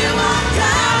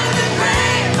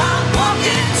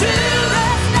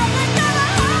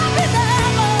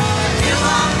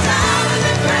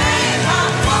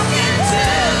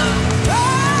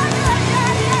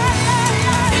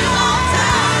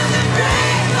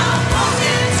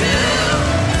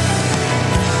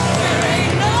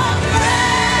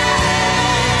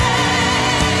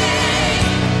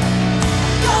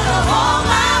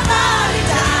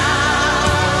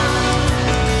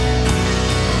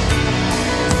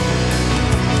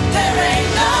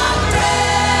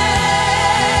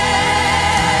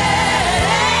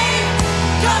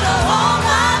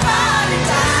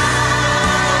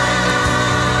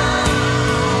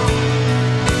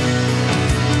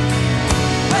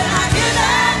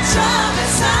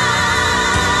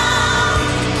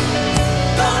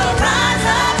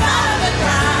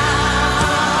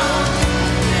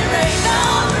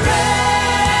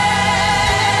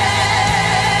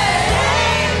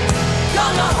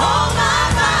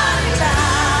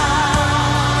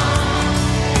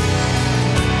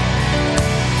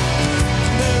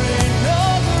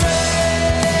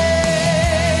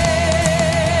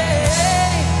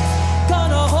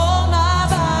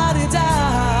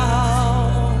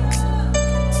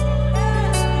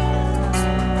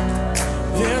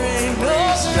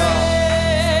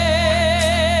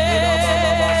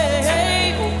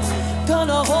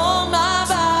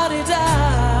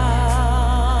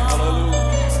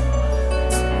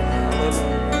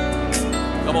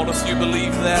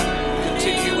 believe that?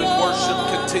 Continue in worship,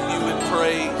 continue in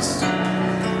praise.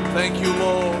 Thank you,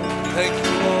 Lord. Thank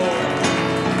you, Lord.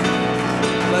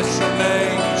 Bless your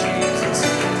name, Jesus.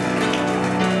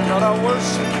 God, I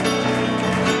worship you.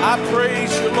 I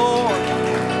praise you, Lord.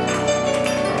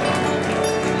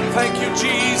 Thank you,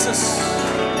 Jesus.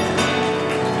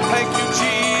 Thank you,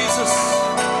 Jesus.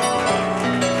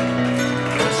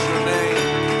 Bless your name.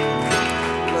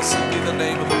 Blessed be the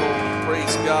name of the Lord.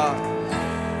 Praise God.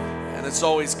 And it's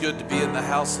always good to be in the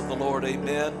house of the Lord.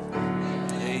 Amen.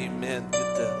 Amen.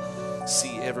 Good to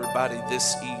see everybody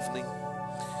this evening.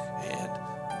 And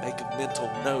make a mental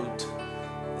note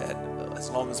that as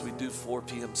long as we do 4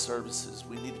 p.m. services,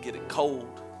 we need to get it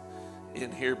cold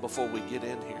in here before we get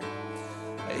in here.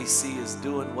 AC is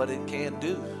doing what it can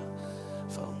do,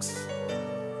 folks.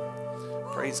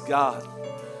 Praise God.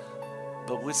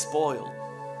 But we're spoiled.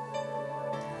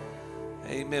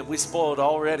 Amen. We spoiled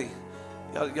already.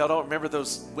 Y'all don't remember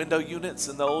those window units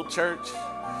in the old church?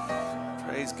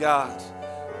 Praise God.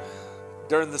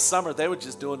 During the summer, they were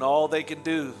just doing all they could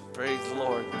do. Praise the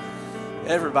Lord.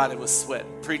 Everybody was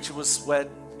sweating. Preacher was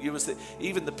sweating.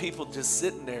 Even the people just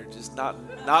sitting there, just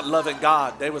not loving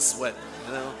God, they were sweating.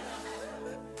 You know.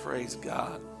 Praise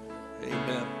God.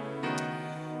 Amen.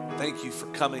 Thank you for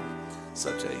coming.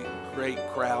 Such a great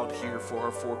crowd here for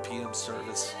our 4 p.m.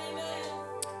 service.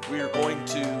 We are going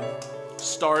to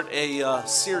start a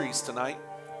series tonight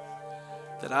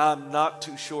that I'm not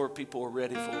too sure people are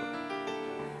ready for.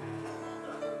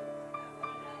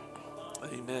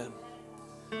 Amen.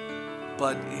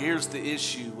 But here's the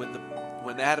issue.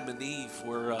 When Adam and Eve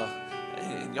were,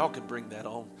 and y'all can bring that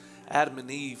on, Adam and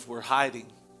Eve were hiding,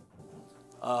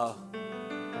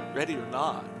 ready or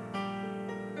not,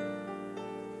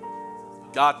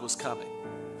 God was coming.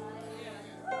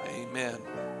 Amen.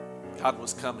 God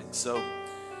was coming. So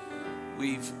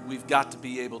we've got to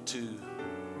be able to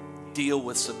deal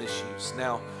with some issues.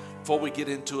 Now, before we get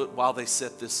into it, while they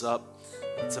set this up,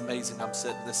 it's amazing. I'm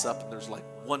setting this up and there's like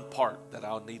one part that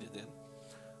I'll need it in.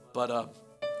 But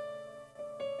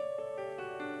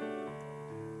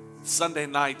Sunday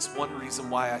nights, one reason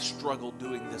why I struggle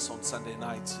doing this on Sunday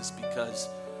nights is because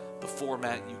the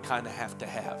format you kind of have to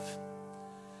have.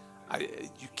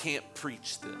 You can't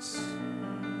preach this.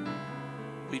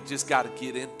 We just got to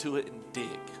get into it and dig.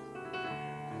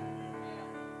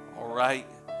 All right?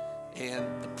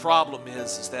 And the problem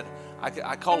is that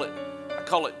I call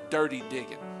it dirty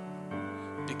digging,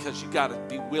 because you got to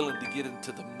be willing to get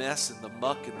into the mess and the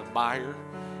muck and the mire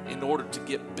in order to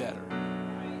get better.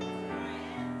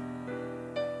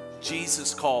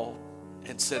 Jesus called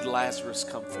and said, Lazarus,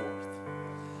 come forth.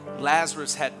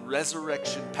 Lazarus had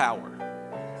resurrection power,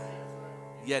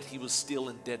 yet he was still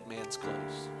in dead man's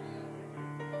clothes.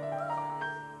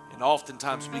 And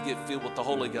oftentimes we get filled with the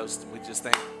Holy Ghost and we just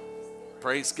think,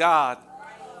 praise God,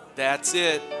 that's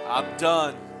it, I'm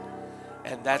done.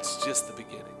 And that's just the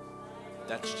beginning.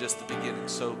 That's just the beginning.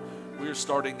 So we're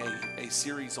starting a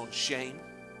series on shame,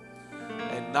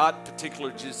 and not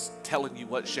particular just telling you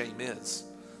what shame is,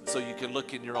 so you can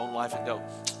look in your own life and go,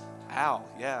 ow,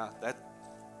 yeah,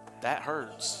 that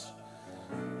hurts.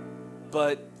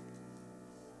 But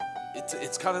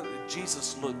it's kind of,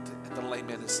 Jesus looked at the lame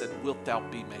man and said, wilt thou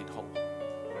be made whole?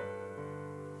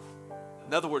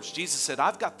 In other words, Jesus said,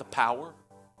 I've got the power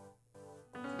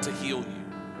to heal you.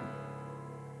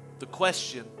 The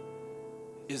question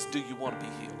is, do you want to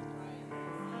be healed?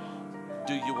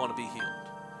 Do you want to be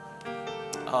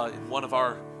healed? In one of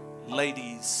our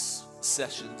ladies'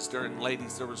 sessions, during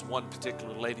ladies, there was one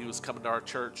particular lady who was coming to our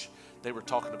church. They were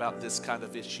talking about this kind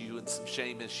of issue and some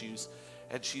shame issues.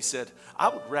 And she said, I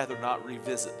would rather not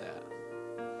revisit that.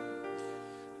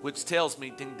 Which tells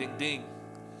me, ding, ding, ding,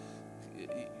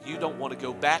 you don't want to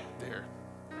go back there.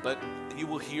 But you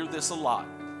will hear this a lot.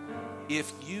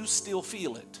 If you still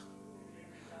feel it,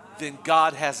 then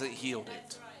God hasn't healed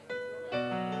it.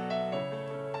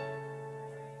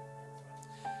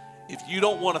 If you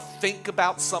don't want to think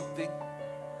about something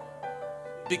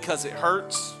because it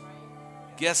hurts,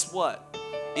 guess what?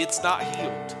 It's not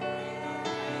healed.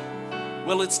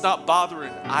 Well, it's not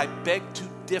bothering. I beg to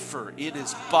differ. It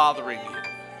is bothering you.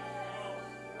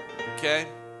 Okay?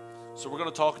 So we're going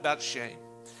to talk about shame.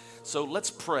 So let's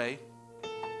pray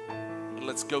and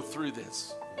let's go through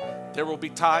this. There will be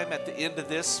time at the end of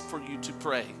this for you to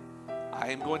pray. I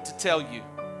am going to tell you,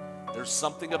 there's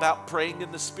something about praying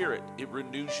in the Spirit. It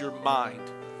renews your mind.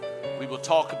 We will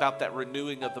talk about that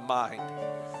renewing of the mind.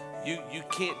 You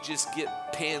can't just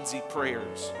get pansy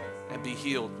prayers and be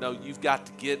healed. No, you've got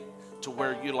to get to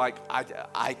where you're like,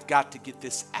 I've got to get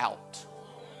this out.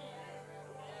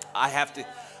 I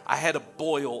I had a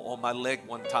boil on my leg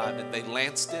one time and they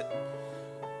lanced it.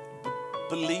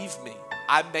 Believe me,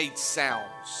 I made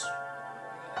sounds.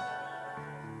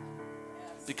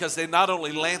 Because they not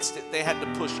only lanced it, they had to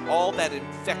push all that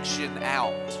infection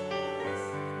out.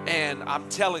 And I'm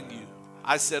telling you,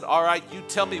 I said, all right, you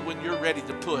tell me when you're ready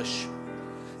to push.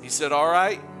 He said, all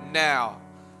right, now.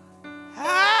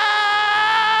 Ah!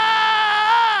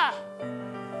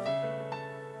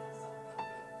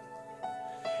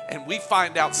 And we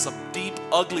find out some deep,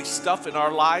 ugly stuff in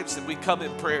our lives and we come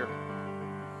in prayer.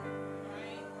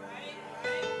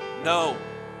 No,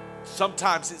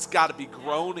 sometimes it's got to be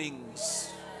groanings.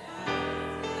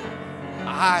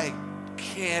 I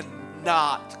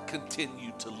cannot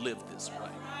continue to live this way.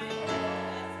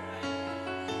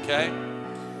 Okay?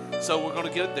 So we're going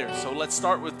to get there. So let's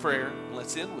start with prayer.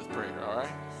 Let's end with prayer, all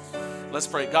right? Let's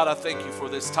pray. God, I thank you for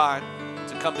this time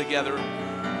to come together.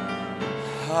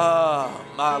 Ah,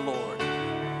 my Lord.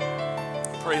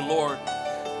 Pray, Lord,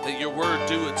 that your word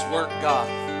do its work, God.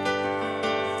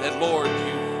 That, Lord,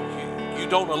 you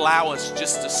don't allow us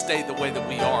just to stay the way that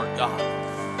we are, God.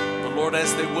 But, Lord,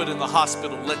 as they would in the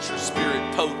hospital, let your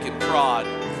spirit poke and prod,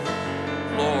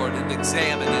 Lord, and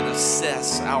examine and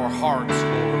assess our hearts,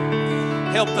 Lord.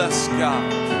 Help us,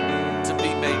 God, to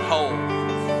be made whole.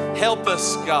 Help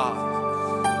us,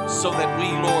 God, so that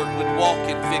we, Lord, would walk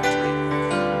in victory.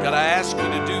 God, I ask you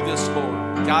to do this,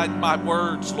 Lord. Guide my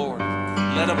words, Lord.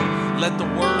 Let the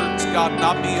words, God,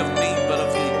 not be of me, but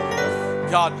of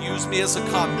you. God, use me as a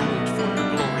conduit for your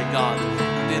glory, God.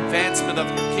 The advancement of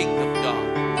your kingdom,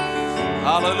 God.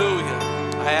 Hallelujah.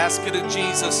 I ask it in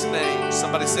Jesus' name.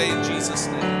 Somebody say in Jesus'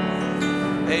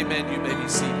 name. Amen. You may be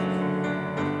seated.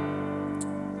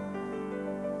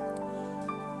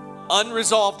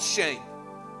 Unresolved shame.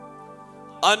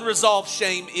 Unresolved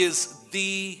shame is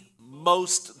the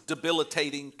most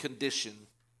debilitating condition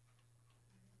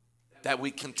that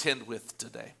we contend with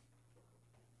today.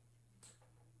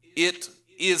 It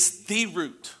is the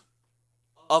root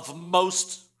of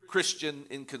most Christian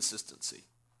inconsistency.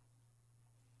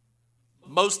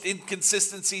 Most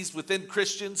inconsistencies within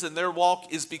Christians and their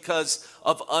walk is because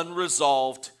of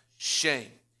unresolved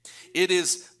shame. It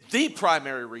is the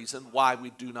primary reason why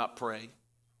we do not pray.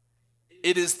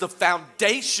 It is the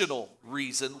foundational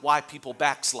reason why people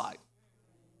backslide.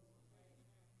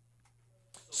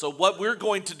 So what we're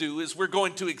going to do is we're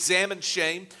going to examine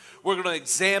shame. We're going to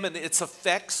examine its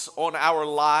effects on our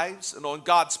lives and on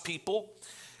God's people.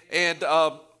 And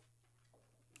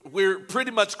we're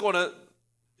pretty much going to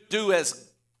do as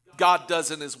God does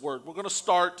in his word. We're going to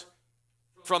start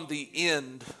from the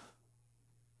end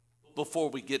before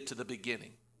we get to the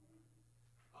beginning.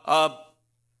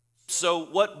 So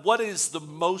what is the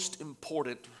most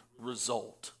important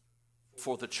result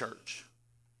for the church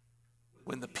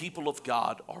when the people of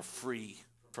God are free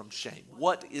from shame?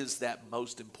 What is that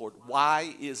most important?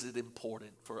 Why is it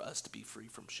important for us to be free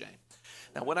from shame?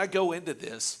 Now, when I go into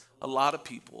this, a lot of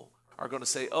people are going to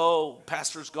say, oh,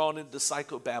 pastor's gone into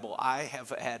psychobabble. I have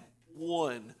had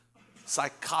one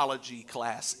psychology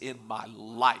class in my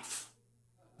life.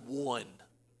 One.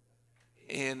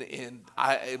 And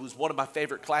it was one of my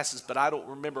favorite classes, but I don't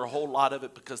remember a whole lot of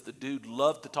it because the dude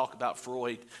loved to talk about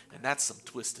Freud, and that's some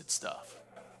twisted stuff.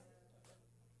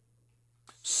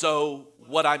 So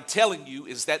what I'm telling you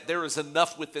is that there is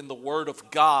enough within the Word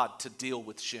of God to deal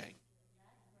with shame.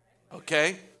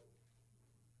 Okay?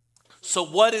 So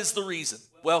what is the reason?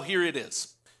 Well, here it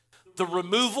is. The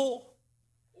removal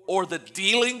or the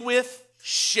dealing with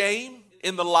shame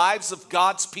in the lives of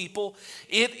God's people,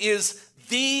 it is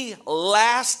the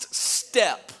last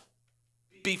step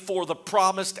before the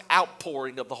promised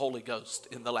outpouring of the Holy Ghost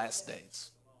in the last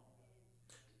days.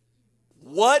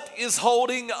 What is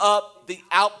holding up the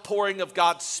outpouring of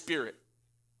God's Spirit?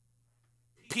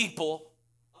 People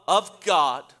of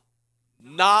God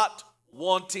not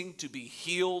wanting to be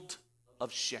healed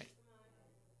of shame.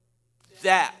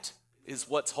 That is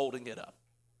what's holding it up.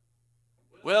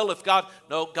 Well, if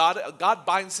God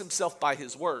binds himself by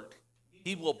his word.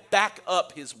 He will back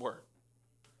up his word.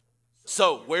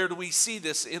 So where do we see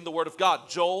this in the word of God?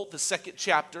 Joel, the 2nd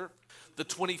chapter, the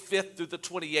 25th through the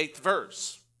 28th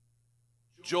verse.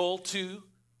 Joel 2,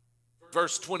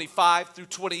 verse 25 through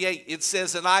 28. It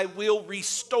says, and I will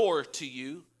restore to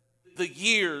you the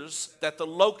years that the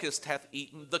locust hath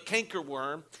eaten, the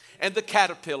cankerworm, and the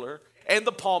caterpillar, and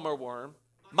the palmer worm,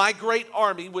 my great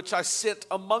army which I sent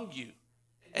among you.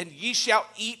 And ye shall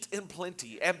eat in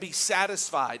plenty, and be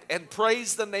satisfied, and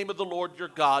praise the name of the Lord your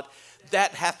God,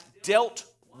 that hath dealt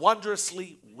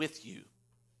wondrously with you.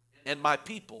 And my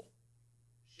people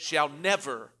shall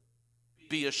never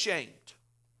be ashamed.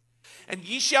 And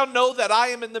ye shall know that I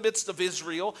am in the midst of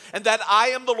Israel, and that I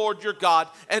am the Lord your God,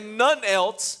 and none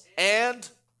else, and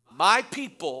my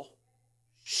people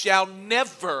shall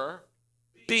never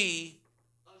be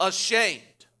ashamed.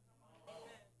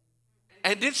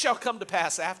 And it shall come to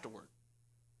pass afterward,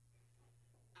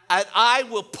 and I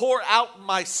will pour out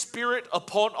my spirit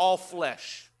upon all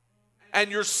flesh. And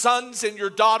your sons and your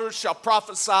daughters shall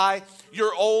prophesy.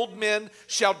 Your old men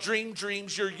shall dream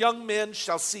dreams. Your young men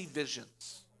shall see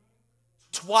visions.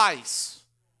 Twice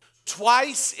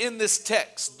in this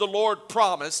text, the Lord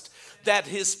promised that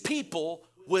his people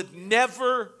would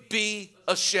never be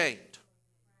ashamed.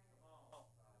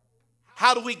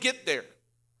 How do we get there?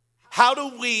 How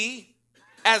do we,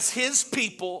 as his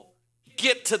people,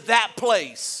 get to that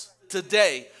place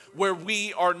today where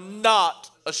we are not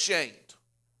ashamed?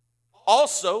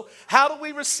 Also, how do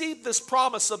we receive this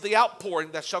promise of the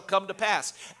outpouring that shall come to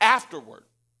pass afterward?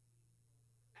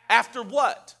 After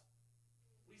what?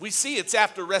 We see it's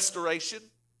after restoration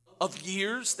of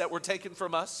years that were taken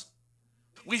from us.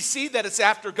 We see that it's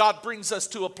after God brings us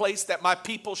to a place that my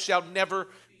people shall never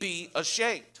be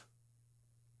ashamed.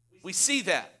 We see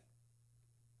that.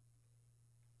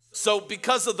 So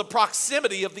because of the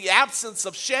proximity of the absence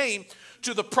of shame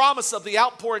to the promise of the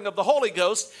outpouring of the Holy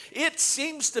Ghost, it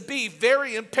seems to be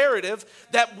very imperative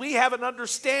that we have an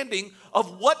understanding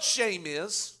of what shame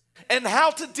is and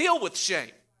how to deal with shame.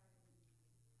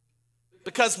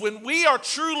 Because when we are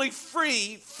truly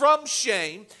free from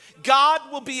shame, God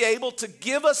will be able to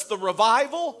give us the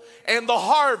revival and the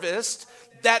harvest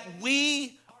that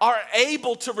we are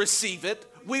able to receive it.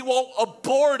 We won't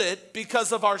abort it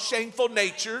because of our shameful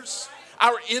natures,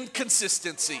 our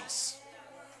inconsistencies.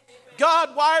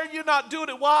 God, why are you not doing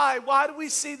it? Why? Why do we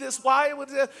see this? Why would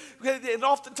it? And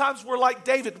oftentimes we're like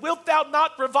David, wilt thou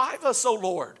not revive us, O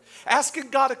Lord? Asking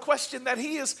God a question that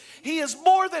he is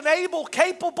more than able,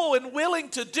 capable, and willing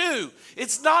to do.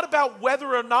 It's not about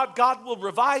whether or not God will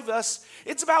revive us.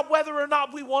 It's about whether or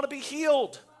not we want to be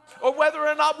healed, or whether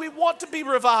or not we want to be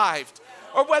revived,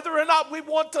 or whether or not we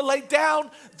want to lay down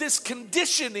this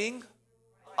conditioning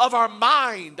of our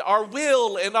mind, our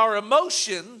will, and our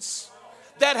emotions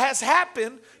that has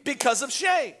happened because of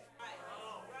shame.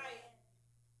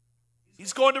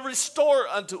 He's going to restore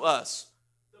unto us.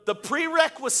 The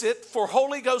prerequisite for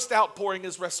Holy Ghost outpouring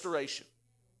is restoration.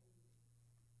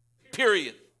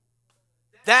 Period.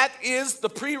 That is the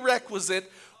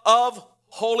prerequisite of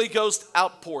Holy Ghost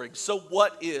outpouring. So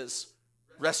what is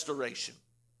restoration?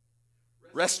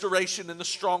 Restoration in the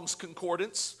Strong's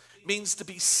Concordance means to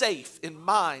be safe in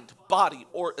mind, body,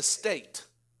 or estate.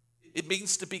 It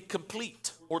means to be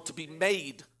complete or to be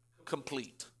made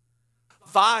complete.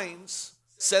 Vines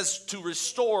says to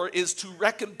restore is to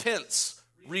recompense,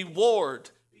 reward,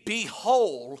 be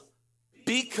whole,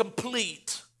 be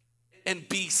complete, and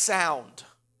be sound.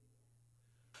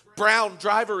 Brown,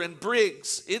 Driver, and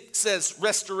Briggs, it says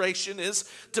restoration is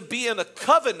to be in a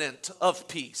covenant of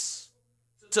peace,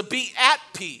 to be at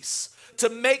peace, to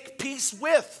make peace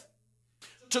with,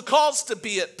 to cause to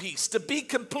be at peace, to be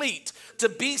complete, to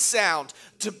be sound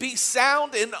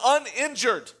and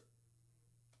uninjured,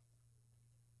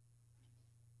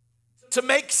 to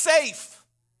make safe,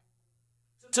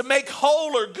 to make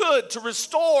whole or good, to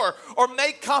restore or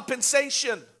make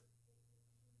compensation.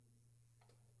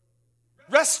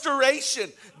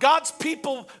 Restoration, God's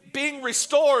people being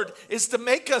restored, is to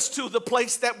make us to the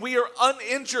place that we are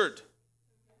uninjured.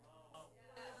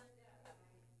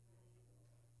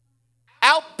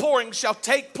 Outpouring shall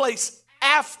take place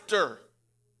afterwards.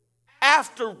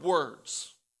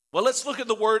 Well, let's look at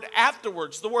the word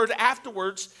afterwards. The word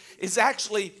afterwards is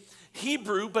actually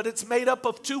Hebrew, but it's made up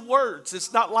of two words.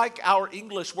 It's not like our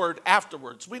English word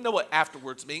afterwards. We know what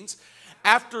afterwards means.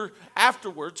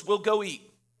 Afterwards, we'll go eat.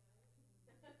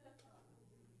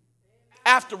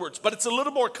 Afterwards, but it's a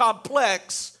little more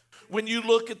complex when you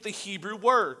look at the Hebrew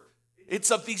word.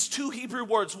 It's of these two Hebrew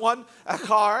words, one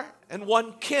achar and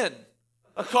one kin.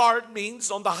 Achar means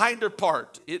on the hinder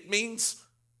part. It means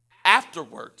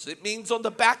afterwards. It means on the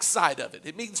backside of it.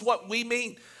 It means what we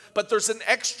mean. But there's an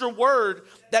extra word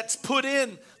that's put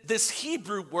in this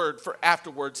Hebrew word for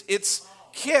afterwards. It's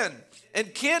kin.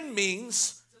 And kin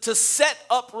means to set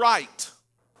upright,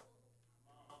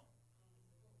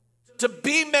 to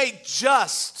be made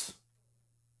just,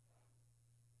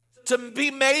 to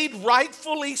be made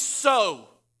rightfully so.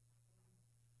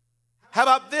 How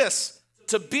about this?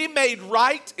 To be made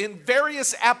right in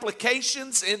various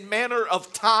applications in manner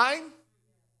of time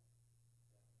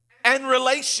and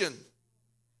relation.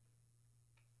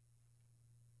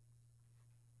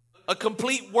 A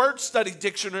complete word study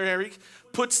dictionary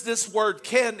puts this word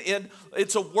kin in.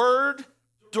 It's a word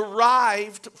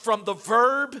derived from the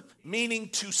verb meaning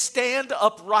to stand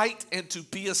upright and to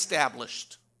be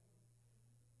established,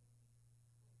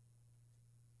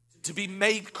 to be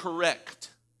made correct.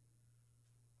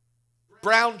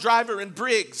 Brown, Driver, and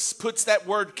Briggs puts that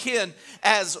word kin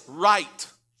as right,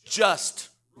 just,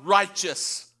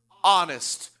 righteous,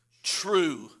 honest,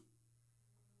 true.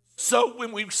 So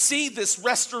when we see this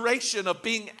restoration of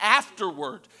being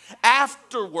afterward,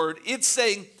 it's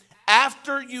saying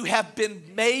after you have been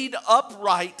made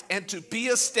upright and to be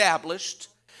established,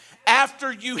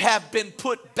 after you have been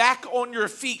put back on your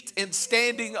feet and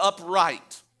standing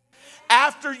upright,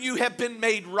 after you have been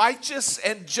made righteous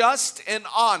and just and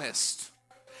honest,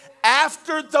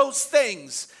 after those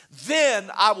things, then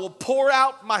I will pour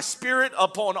out my Spirit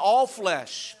upon all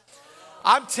flesh.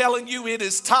 I'm telling you, it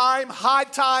is time, high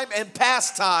time, and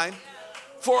past time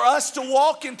for us to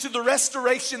walk into the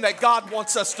restoration that God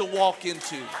wants us to walk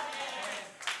into.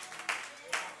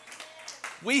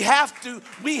 We have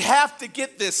to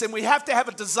get this, and we have to have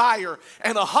a desire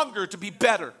and a hunger to be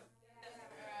better.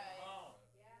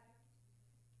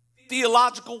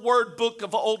 Theological word book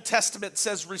of the Old Testament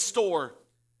says restore.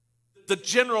 The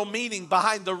general meaning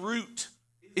behind the root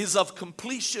is of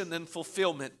completion and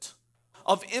fulfillment,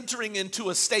 of entering into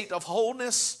a state of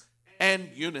wholeness and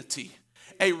unity,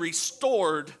 a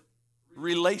restored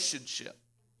relationship.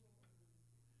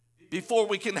 Before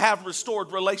we can have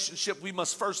restored relationship, we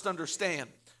must first understand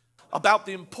about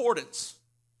the importance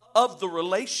of the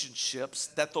relationships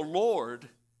that the Lord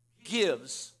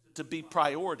gives to be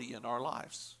priority in our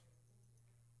lives.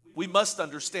 We must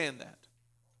understand that.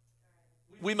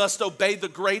 We must obey the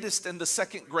greatest and the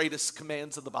second greatest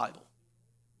commands of the Bible.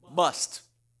 Must.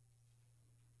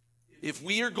 If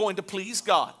we are going to please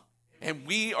God and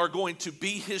we are going to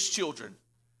be His children,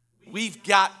 we've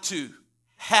got to,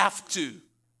 have to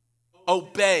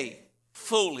obey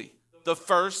fully the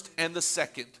first and the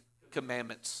second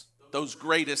commandments. Those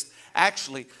greatest.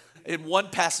 Actually, in one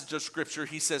passage of Scripture,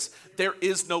 he says, there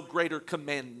is no greater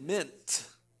commandment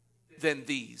than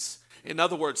these. In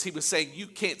other words, he was saying you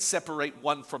can't separate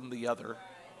one from the other.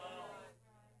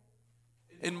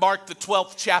 In Mark the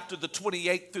 12th chapter, the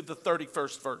 28th through the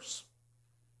 31st verse,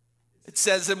 it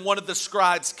says, and one of the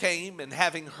scribes came, and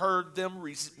having heard them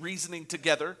reasoning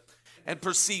together, and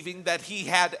perceiving that he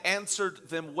had answered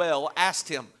them well, asked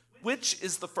him, which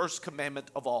is the first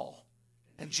commandment of all?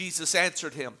 And Jesus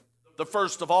answered him, the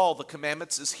first of all the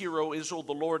commandments is, Hear, O Israel,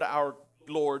 the Lord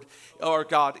our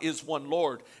God is one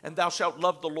Lord. And thou shalt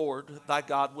love the Lord thy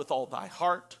God with all thy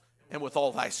heart, and with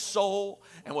all thy soul,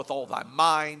 and with all thy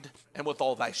mind, and with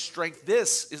all thy strength.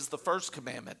 This is the first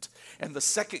commandment. And the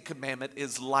second commandment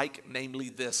is like, namely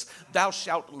this, thou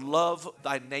shalt love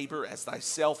thy neighbor as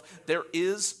thyself. There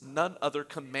is none other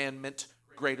commandment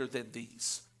greater than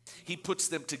these. He puts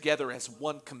them together as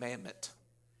one commandment.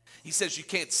 He says you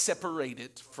can't separate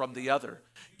it from the other.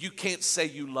 You can't say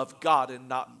you love God and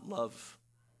not love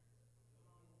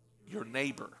your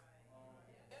neighbor.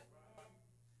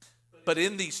 But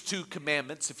in these two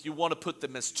commandments, if you want to put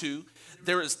them as two,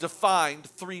 there is defined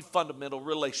three fundamental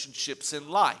relationships in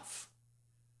life.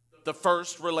 The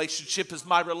first relationship is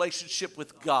my relationship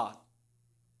with God.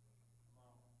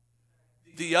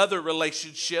 The other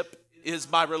relationship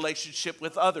is my relationship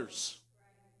with others.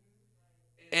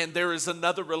 And there is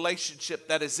another relationship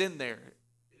that is in there.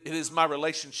 It is my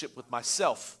relationship with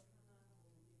myself.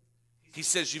 He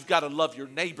says you've got to love your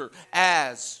neighbor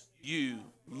as you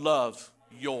love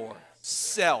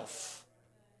yourself.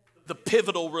 The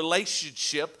pivotal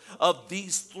relationship of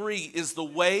these three is the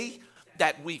way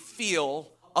that we feel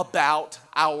about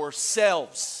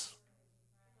ourselves.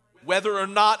 Whether or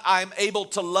not I'm able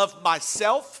to love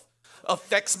myself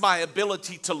affects my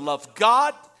ability to love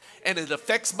God, and it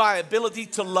affects my ability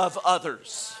to love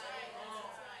others.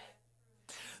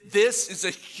 This is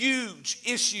a huge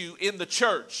issue in the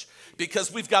church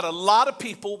because we've got a lot of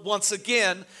people, once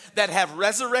again, that have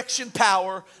resurrection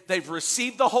power. They've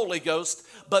received the Holy Ghost,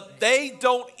 but we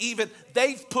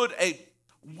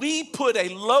put a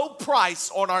low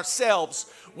price on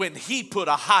ourselves when He put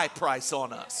a high price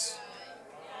on us.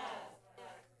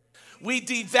 We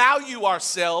devalue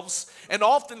ourselves and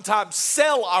oftentimes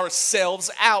sell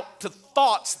ourselves out to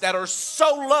thoughts that are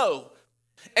so low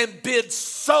and bid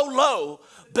so low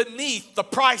beneath the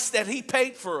price that He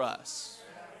paid for us.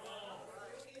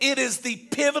 It is the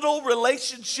pivotal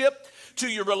relationship to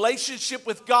your relationship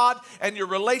with God and your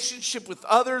relationship with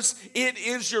others. It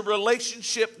is your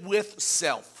relationship with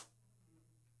self.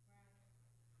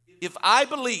 If I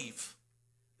believe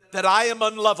that I am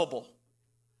unlovable,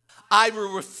 I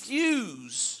will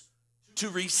refuse to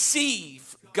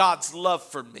receive God's love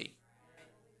for me.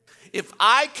 if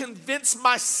I convince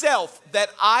myself that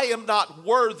I am not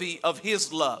worthy of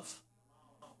his love,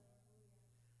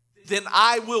 then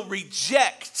I will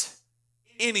reject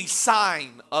any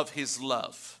sign of his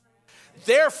love.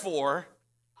 Therefore,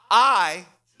 I,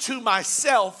 to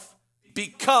myself,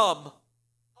 become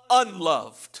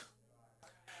unloved.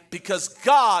 Because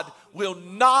God will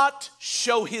not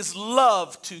show his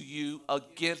love to you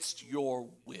against your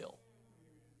will.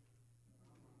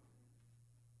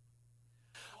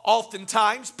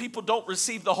 Oftentimes, people don't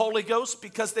receive the Holy Ghost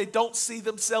because they don't see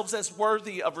themselves as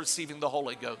worthy of receiving the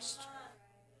Holy Ghost.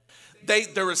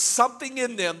 There is something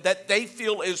in them that they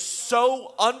feel is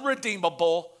so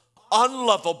unredeemable,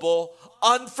 unlovable,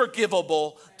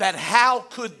 unforgivable, that how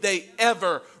could they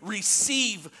ever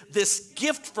receive this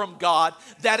gift from God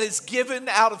that is given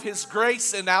out of his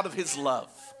grace and out of his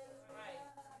love?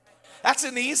 That's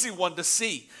an easy one to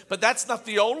see, but that's not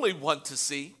the only one to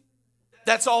see.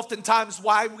 That's oftentimes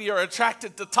why we are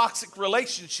attracted to toxic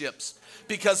relationships,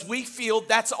 because we feel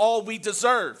that's all we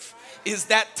deserve, is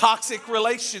that toxic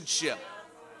relationship.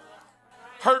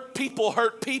 Hurt people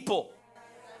hurt people.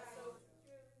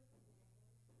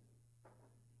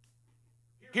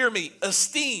 Hear me,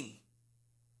 esteem.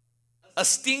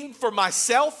 Esteem for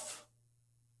myself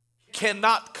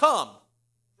cannot come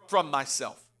from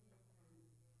myself.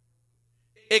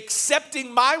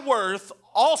 Accepting my worth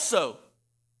also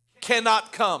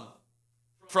cannot come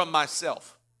from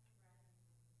myself.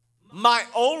 My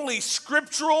only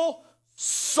scriptural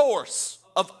source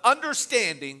of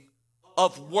understanding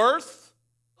of worth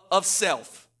of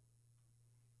self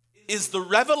is the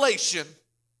revelation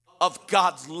of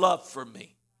God's love for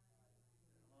me.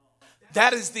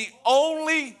 That is the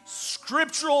only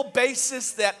scriptural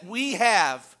basis that we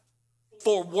have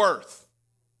for worth,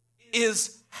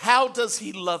 is how does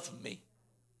he love me?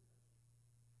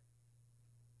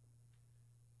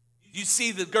 You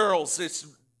see the girls, it's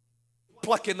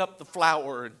plucking up the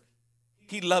flower, and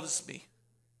he loves me.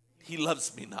 He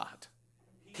loves me not.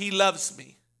 He loves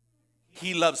me.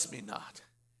 He loves me not.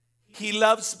 He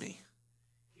loves me.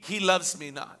 He loves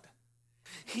me not.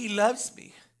 He loves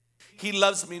me. He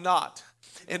loves me not.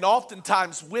 And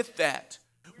oftentimes with that,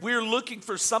 we're looking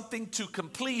for something to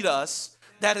complete us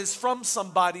that is from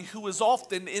somebody who is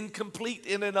often incomplete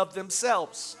in and of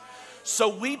themselves. So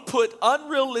we put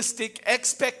unrealistic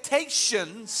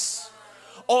expectations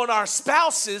on our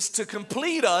spouses to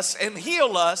complete us and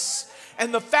heal us.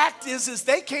 And the fact is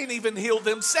they can't even heal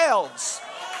themselves.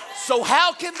 So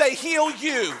how can they heal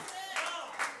you?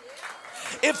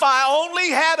 If I only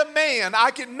had a man,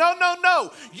 I can,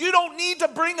 no. You don't need to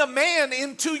bring a man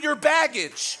into your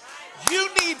baggage. You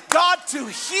need God to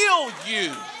heal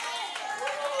you.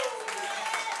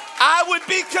 I would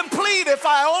be complete if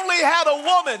I only had a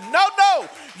woman. No.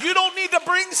 You don't need to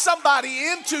bring somebody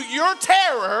into your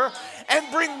terror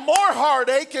and bring more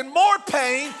heartache and more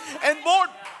pain and more.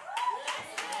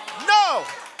 No.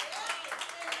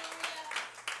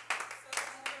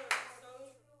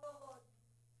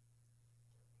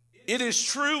 It is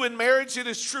true in marriage, it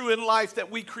is true in life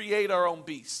that we create our own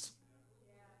beast.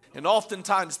 And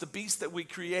oftentimes the beasts that we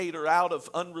create are out of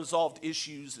unresolved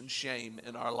issues and shame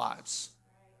in our lives.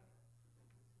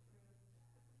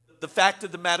 The fact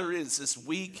of the matter is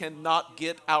we cannot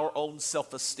get our own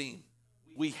self-esteem.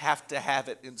 We have to have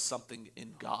it in something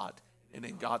in God and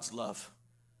in God's love.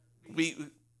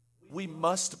 We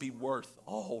must be worth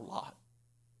a whole lot.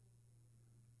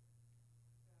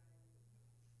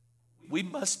 We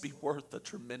must be worth a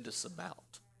tremendous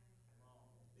amount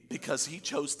because he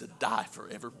chose to die for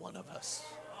every one of us.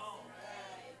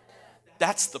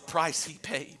 That's the price he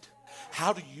paid.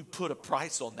 How do you put a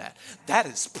price on that? That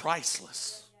is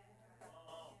priceless.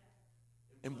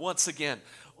 And once again,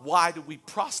 why do we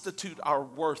prostitute our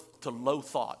worth to low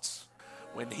thoughts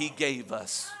when he gave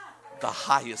us the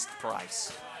highest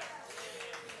price?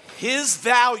 His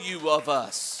value of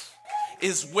us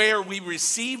is where we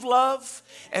receive love,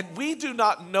 and we do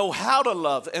not know how to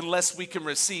love unless we can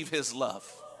receive his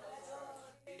love.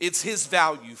 It's his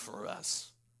value for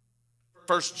us.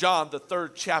 1 John, the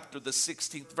 3rd chapter, the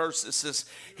 16th verse, it says,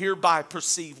 "Hereby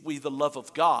perceive we the love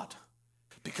of God,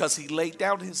 because he laid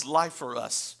down his life for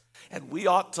us, and we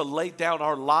ought to lay down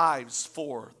our lives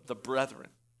for the brethren."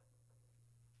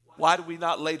 Why do we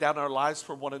not lay down our lives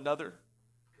for one another?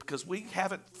 Because we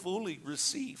haven't fully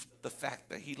received the fact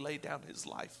that he laid down his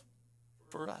life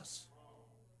for us.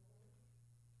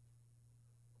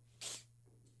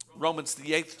 Romans,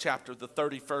 the 8th chapter, the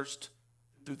 31st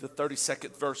through the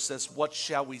 32nd verse says, "What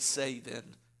shall we say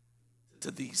then to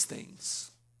these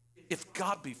things? If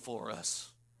God be for us,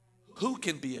 who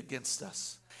can be against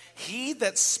us? He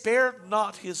that spared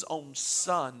not his own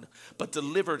son, but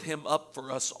delivered him up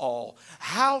for us all,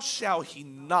 how shall he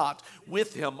not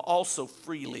with him also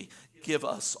freely give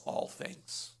us all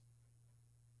things?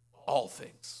 All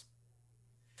things.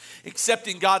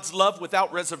 Accepting God's love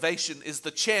without reservation is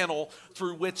the channel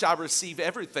through which I receive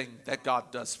everything that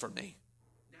God does for me,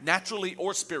 naturally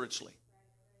or spiritually.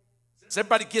 Does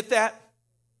everybody get that?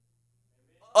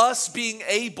 Us being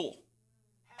able,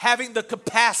 having the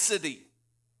capacity,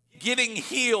 getting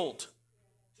healed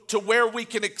to where we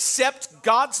can accept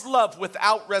God's love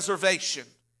without reservation.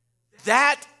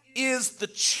 That is the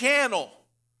channel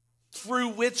through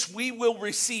which we will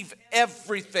receive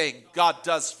everything God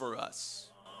does for us.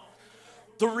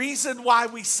 The reason why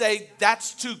we say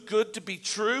that's too good to be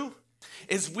true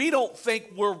is we don't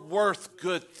think we're worth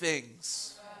good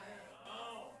things.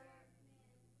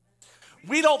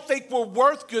 We don't think we're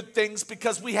worth good things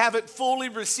because we haven't fully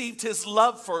received his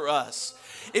love for us.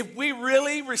 If we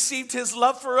really received his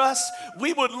love for us,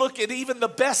 we would look at even the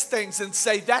best things and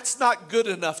say, that's not good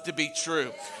enough to be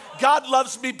true. God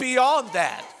loves me beyond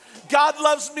that. God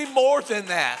loves me more than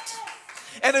that.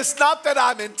 And it's not that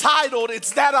I'm entitled,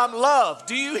 it's that I'm loved.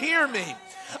 Do you hear me?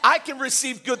 I can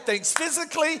receive good things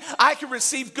physically. I can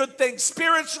receive good things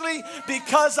spiritually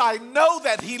because I know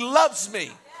that he loves me.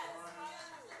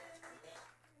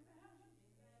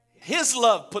 His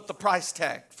love put the price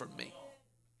tag for me.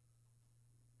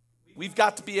 We've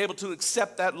got to be able to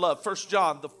accept that love. 1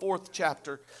 John, the 4th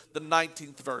chapter, the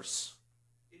 19th verse.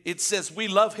 It says, we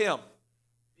love him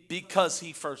because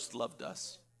he first loved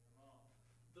us.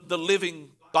 The Living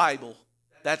Bible,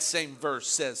 that same verse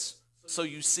says, so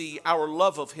you see, our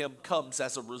love of him comes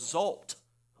as a result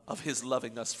of his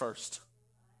loving us first.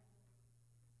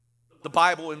 The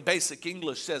Bible in basic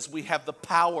English says we have the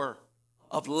power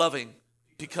of loving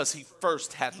because he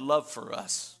first had love for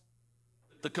us.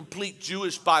 The complete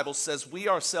Jewish Bible says we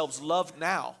ourselves love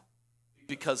now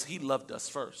because he loved us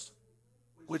first,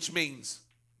 which means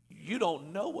you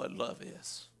don't know what love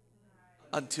is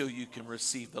until you can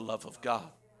receive the love of God.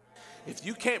 If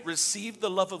you can't receive the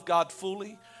love of God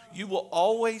fully, you will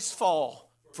always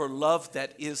fall for love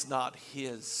that is not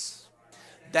his,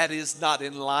 that is not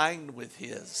in line with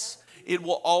his. It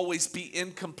will always be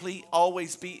incomplete,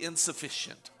 always be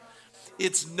insufficient.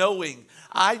 It's knowing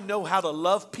I know how to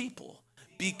love people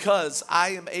because I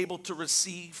am able to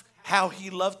receive how he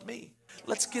loved me.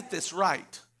 Let's get this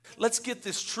right. Let's get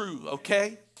this true,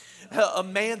 okay? A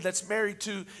man that's married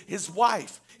to his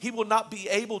wife, he will not be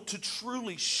able to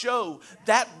truly show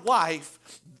that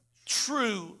wife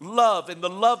true love and the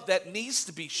love that needs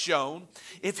to be shown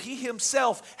if he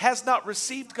himself has not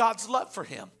received God's love for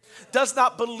him, does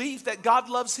not believe that God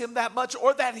loves him that much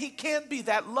or that he can be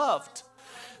that loved.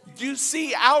 You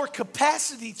see, our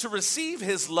capacity to receive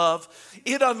his love,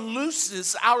 it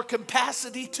unlooses our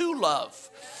capacity to love.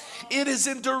 It is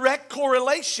in direct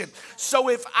correlation. So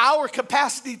if our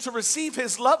capacity to receive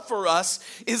his love for us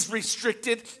is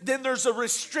restricted, then there's a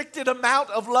restricted amount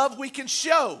of love we can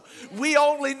show. We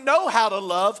only know how to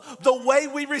love the way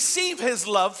we receive his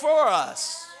love for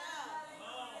us.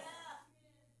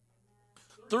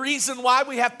 The reason why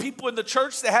we have people in the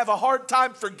church that have a hard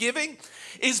time forgiving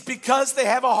is because they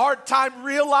have a hard time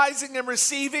realizing and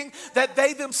receiving that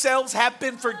they themselves have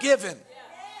been forgiven.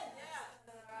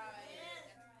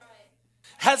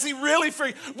 Has he really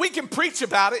we can preach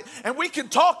about it and we can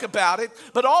talk about it,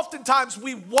 but oftentimes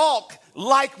we walk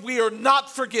like we are not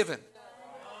forgiven.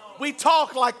 We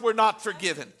talk like we're not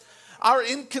forgiven. Our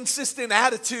inconsistent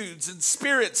attitudes and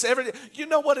spirits, everything. You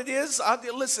know what it is?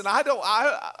 Listen,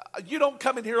 you don't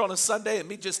come in here on a Sunday and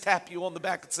me just tap you on the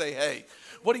back and say, hey,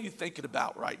 what are you thinking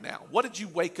about right now? What did you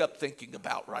wake up thinking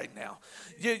about right now?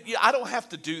 I don't have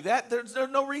to do that. There's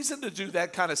no reason to do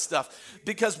that kind of stuff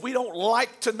because we don't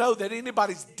like to know that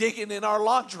anybody's digging in our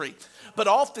laundry. But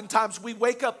oftentimes we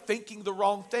wake up thinking the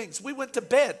wrong things. We went to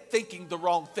bed thinking the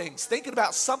wrong things, thinking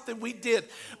about something we did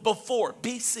before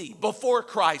BC, before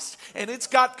Christ, and it's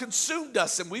got consumed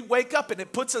us, and we wake up and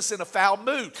it puts us in a foul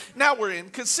mood. Now we're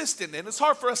inconsistent, and it's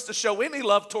hard for us to show any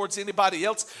love towards anybody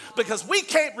else because we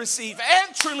can't receive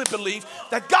and truly believe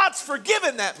that God's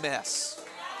forgiven that mess.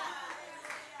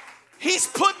 He's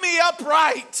put me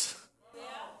upright.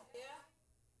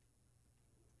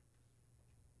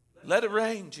 Let it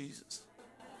rain, Jesus.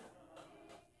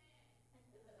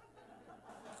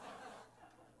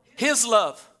 His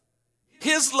love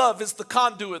is the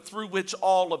conduit through which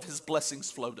all of his blessings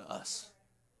flow to us.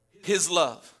 His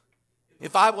love.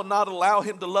 If I will not allow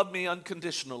him to love me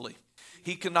unconditionally,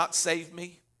 he cannot save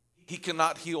me. He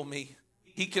cannot heal me.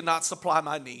 He cannot supply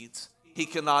my needs. He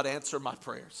cannot answer my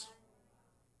prayers.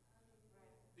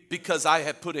 Because I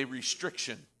have put a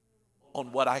restriction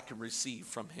on what I can receive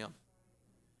from him.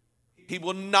 He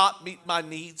will not meet my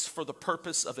needs for the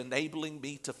purpose of enabling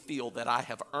me to feel that I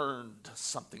have earned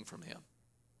something from him.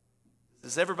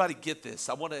 Does everybody get this?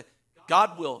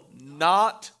 God will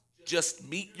not just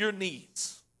meet your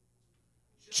needs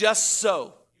just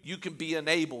so you can be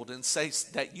enabled and say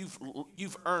that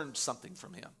you've earned something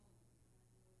from him.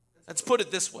 Let's put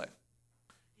it this way.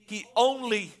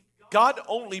 God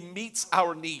only meets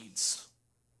our needs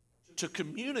to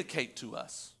communicate to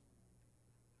us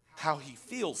how he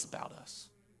feels about us.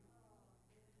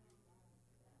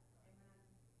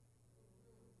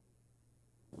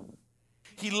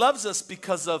 He loves us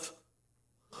because of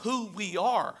who we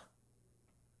are,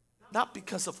 not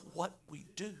because of what we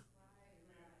do.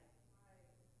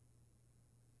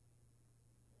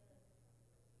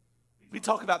 We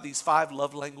talk about these 5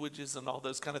 love languages and all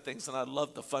those kind of things, and I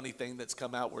love the funny thing that's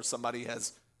come out where somebody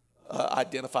has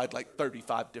identified like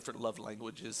 35 different love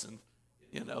languages, and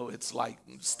it's like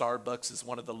Starbucks is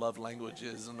one of the love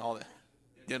languages and all that.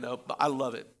 But I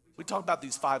love it. We talk about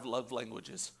these 5 love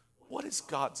languages. What is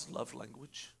God's love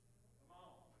language?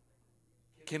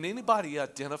 Can anybody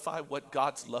identify what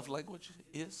God's love language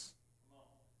is?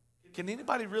 Can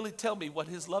anybody really tell me what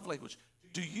his love language?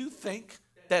 Do you think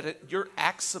that your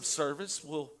acts of service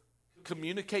will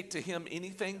communicate to him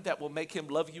anything that will make him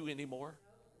love you anymore?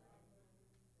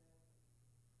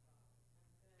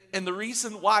 And the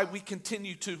reason why we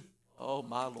continue to, oh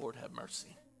my Lord have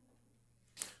mercy.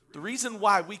 The reason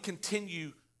why we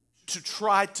continue to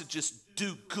try to just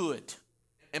do good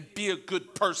and be a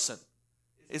good person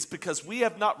is because we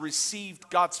have not received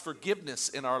God's forgiveness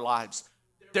in our lives.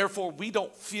 Therefore, we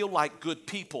don't feel like good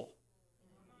people.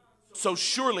 So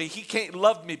surely he can't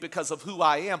love me because of who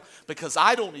I am, because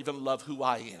I don't even love who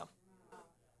I am.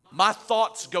 My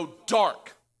thoughts go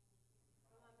dark.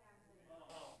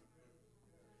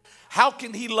 How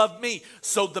can he love me?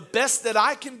 So the best that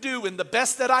I can do and the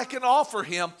best that I can offer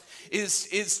him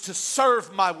is to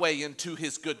serve my way into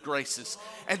his good graces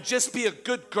and just be a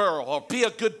good girl or be a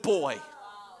good boy.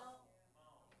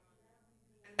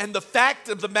 And the fact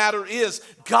of the matter is,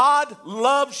 God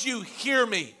loves you, hear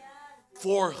me,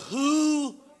 for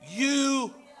who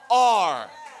you are.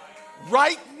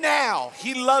 Right now,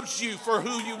 he loves you for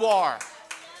who you are.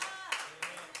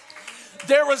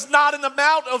 There is not an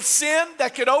amount of sin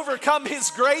that could overcome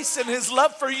his grace and his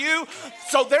love for you.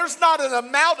 So there's not an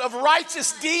amount of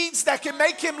righteous deeds that can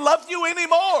make him love you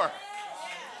anymore.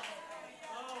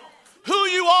 Who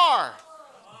you are,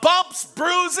 bumps,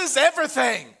 bruises,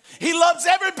 everything. He loves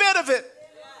every bit of it.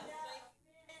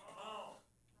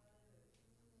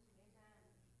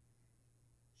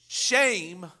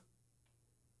 Shame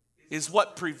is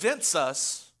what prevents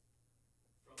us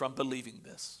from believing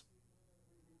this.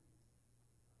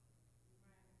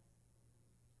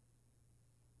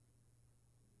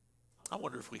 I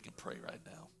wonder if we can pray right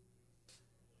now.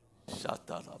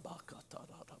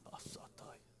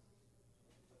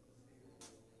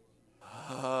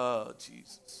 Oh,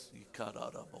 Jesus.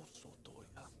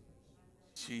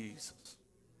 Jesus.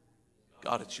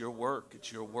 God, it's your work.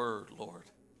 It's your word, Lord.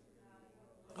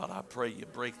 God, I pray you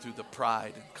break through the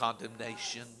pride and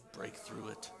condemnation. Break through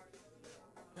it.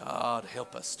 God,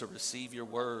 help us to receive your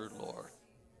word, Lord.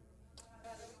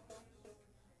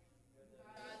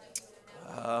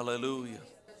 Hallelujah.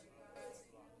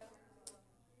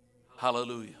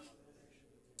 Hallelujah.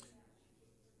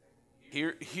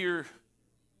 Here's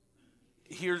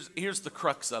the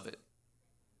crux of it.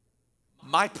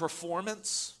 My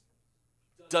performance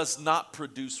does not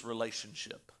produce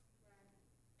relationship.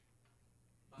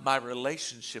 My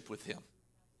relationship with him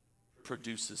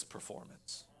produces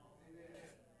performance.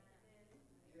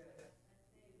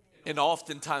 And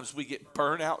oftentimes we get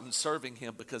burnt out in serving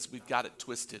him because we've got it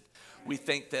twisted. We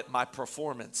think that my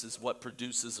performance is what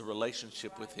produces a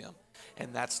relationship with him.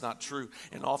 And that's not true.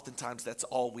 And oftentimes that's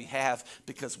all we have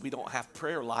because we don't have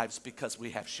prayer lives because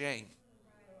we have shame.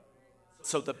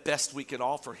 So the best we can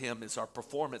offer him is our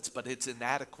performance, but it's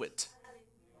inadequate.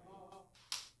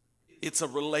 It's a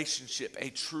relationship, a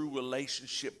true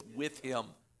relationship with him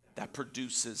that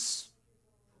produces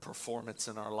performance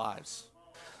in our lives.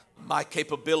 My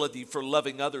capability for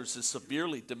loving others is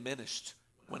severely diminished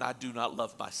when I do not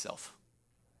love myself.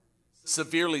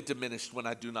 Severely diminished when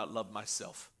I do not love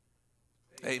myself.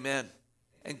 Amen.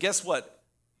 And guess what?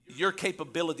 Your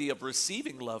capability of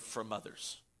receiving love from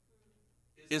others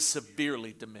is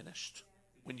severely diminished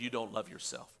when you don't love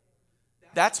yourself.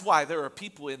 That's why there are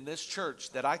people in this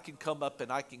church that I can come up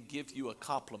and I can give you a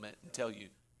compliment and tell you,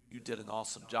 you did an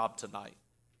awesome job tonight.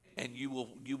 And you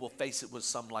will face it with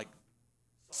some like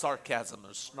sarcasm or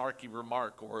snarky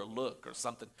remark or a look or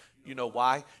something. You know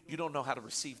why? You don't know how to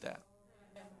receive that.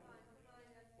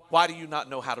 Why do you not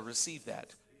know how to receive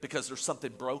that? Because there's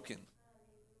something broken.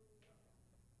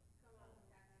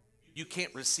 You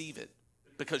can't receive it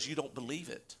because you don't believe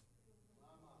it.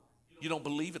 You don't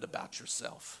believe it about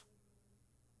yourself.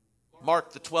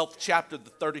 Mark the 12th chapter, the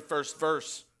 31st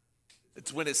verse.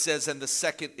 It's when it says, and the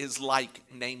second is like,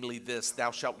 namely this,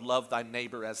 thou shalt love thy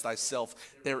neighbor as thyself.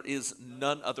 There is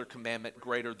none other commandment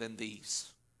greater than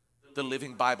these. The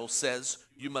Living Bible says,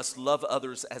 you must love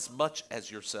others as much as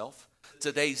yourself.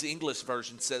 Today's English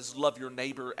version says, love your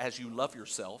neighbor as you love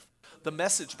yourself. The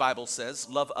Message Bible says,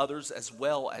 love others as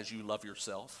well as you love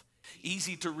yourself.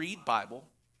 Easy to read Bible.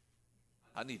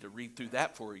 I need to read through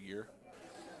that for a year.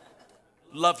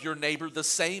 Love your neighbor the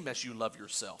same as you love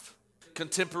yourself.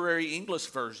 Contemporary English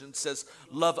version says,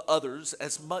 love others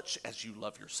as much as you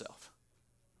love yourself.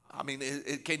 I mean,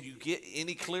 can you get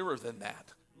any clearer than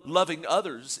that? Loving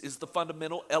others is the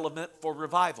fundamental element for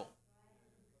revival.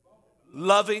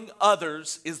 Loving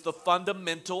others is the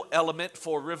fundamental element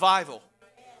for revival.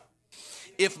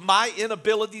 If my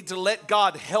inability to let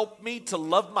God help me to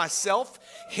love myself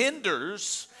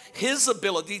hinders His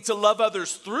ability to love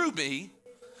others through me,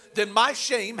 then my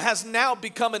shame has now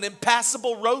become an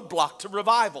impassable roadblock to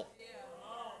revival.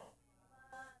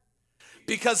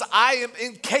 Because I am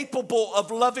incapable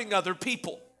of loving other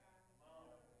people.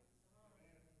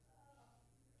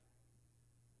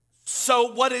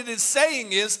 So what it is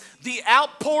saying is the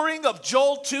outpouring of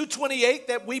Joel 2:28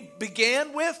 that we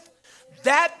began with,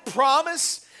 that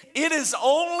promise, it is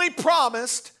only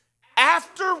promised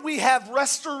after we have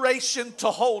restoration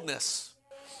to wholeness.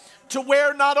 To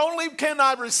where not only can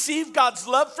I receive God's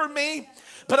love for me,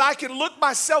 but I can look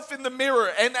myself in the mirror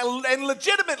and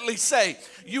legitimately say,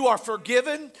 you are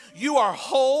forgiven, you are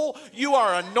whole, you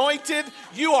are anointed,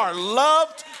 you are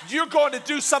loved, you're going to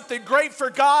do something great for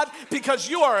God because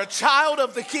you are a child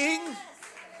of the King.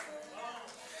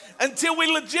 Until we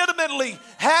legitimately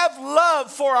have love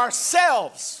for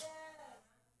ourselves,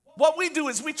 what we do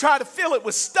is we try to fill it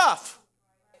with stuff.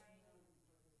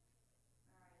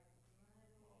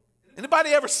 Anybody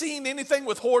ever seen anything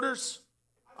with hoarders?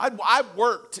 I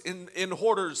worked in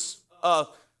hoarders. The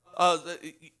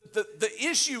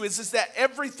issue is that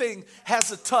everything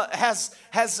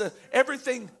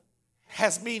everything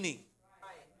has meaning.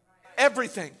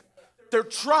 Everything. They're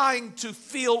trying to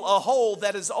fill a hole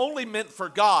that is only meant for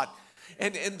God,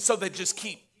 and so they just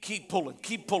keep pulling.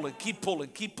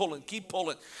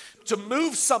 To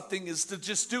move something is to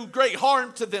just do great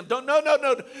harm to them. No.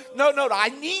 I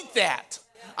need that.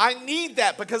 I need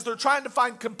that because they're trying to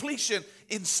find completion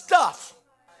in stuff.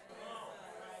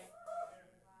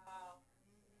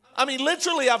 I mean,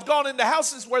 literally, I've gone into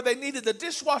houses where they needed the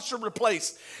dishwasher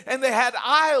replaced, and they had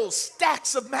aisles,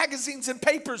 stacks of magazines and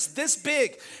papers this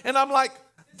big. And I'm like,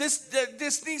 this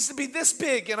needs to be this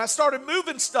big. And I started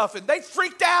moving stuff, and they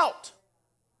freaked out.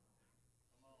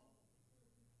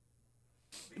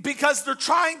 Because they're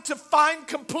trying to find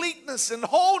completeness and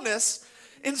wholeness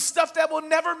in stuff that will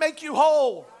never make you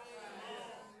whole.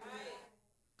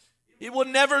 It will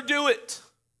never do it.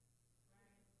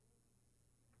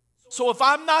 So if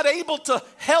I'm not able to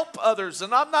help others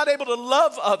and I'm not able to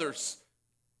love others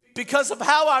because of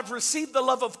how I've received the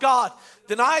love of God,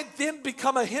 then I then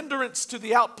become a hindrance to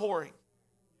the outpouring.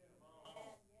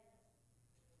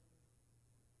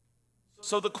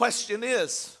 So the question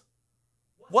is,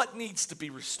 what needs to be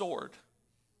restored?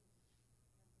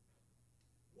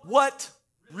 What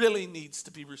really needs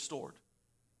to be restored?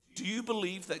 Do you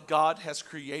believe that God has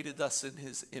created us in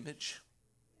His image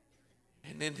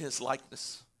and in His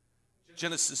likeness?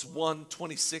 Genesis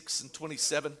 1:26 and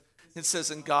 27, it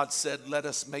says, and God said, let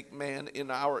us make man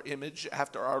in our image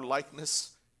after our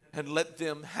likeness, and let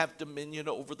them have dominion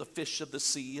over the fish of the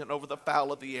sea, and over the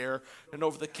fowl of the air, and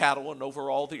over the cattle, and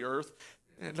over all the earth,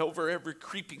 and over every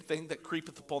creeping thing that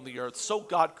creepeth upon the earth. So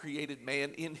God created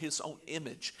man in His own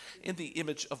image. In the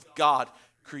image of God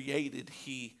created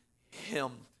He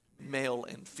him. Male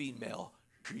and female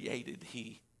created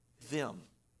He them.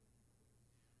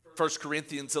 1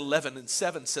 Corinthians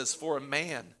 11:7 says, for a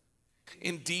man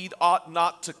indeed ought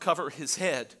not to cover his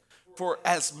head, for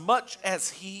as much as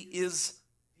he is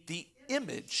the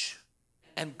image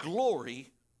and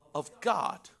glory of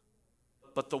God,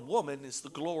 but the woman is the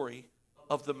glory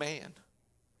of the man.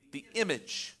 The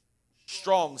image,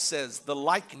 Strong says, the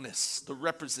likeness, the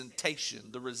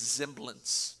representation, the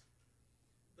resemblance.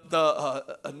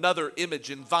 Another image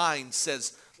in Vine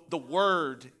says the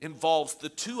word involves the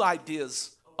two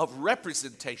ideas of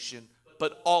representation,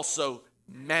 but also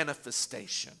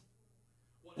manifestation.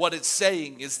 What it's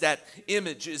saying is that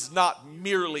image is not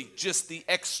merely just the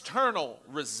external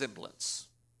resemblance,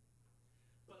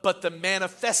 but the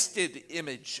manifested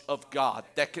image of God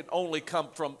that can only come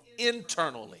from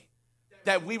internally.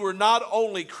 That we were not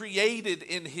only created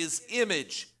in his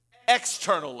image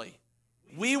externally,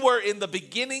 we were in the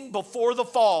beginning before the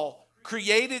fall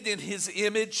created in his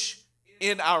image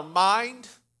in our mind,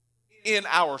 in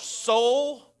our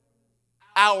soul,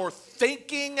 our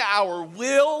thinking, our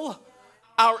will,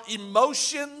 our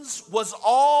emotions was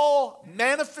all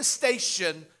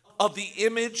manifestation of the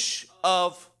image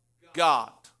of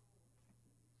God.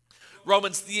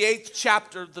 Romans, the 8th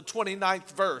chapter, the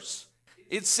 29th verse,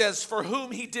 it says, for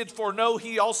whom he did foreknow,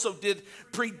 he also did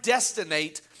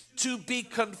predestinate to be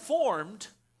conformed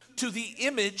to the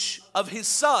image of his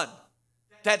Son,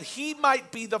 that he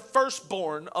might be the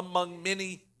firstborn among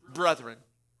many brethren.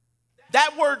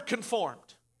 That word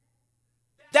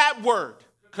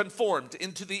conformed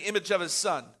into the image of his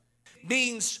Son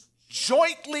means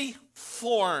jointly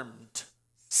formed,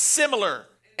 similar,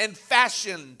 and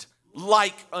fashioned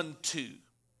like unto.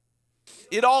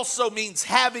 It also means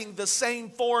having the same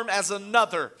form as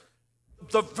another.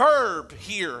 The verb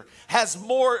here has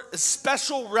more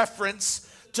special reference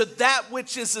to that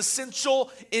which is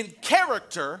essential in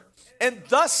character and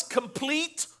thus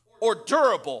complete or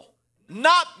durable,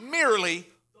 not merely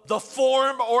the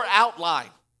form or outline.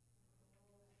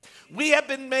 We have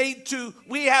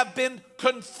been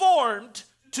conformed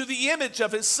to the image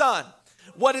of his Son.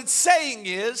 What it's saying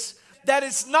is that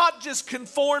it's not just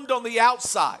conformed on the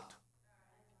outside.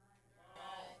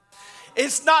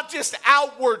 It's not just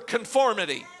outward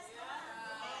conformity.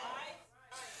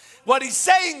 What he's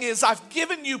saying is, I've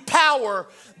given you power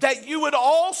that you would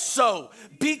also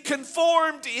be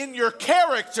conformed in your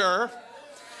character,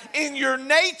 in your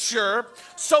nature,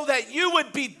 so that you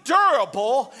would be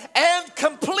durable and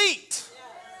complete.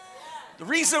 The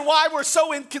reason why we're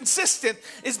so inconsistent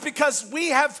is because we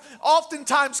have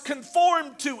oftentimes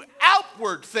conformed to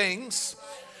outward things,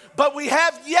 but we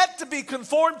have yet to be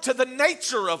conformed to the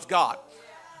nature of God,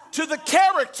 to the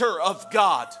character of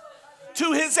God,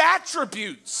 to his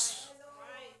attributes.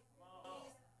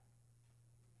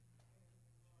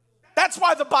 That's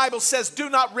why the Bible says, do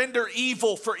not render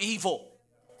evil for evil.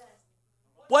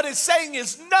 What it's saying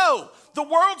is, no, the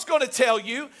world's going to tell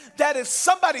you that if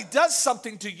somebody does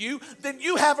something to you, then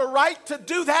you have a right to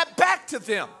do that back to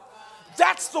them.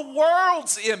 That's the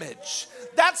world's image.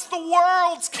 That's the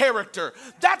world's character.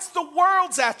 That's the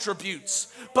world's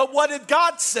attributes. But what did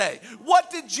God say? What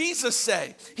did Jesus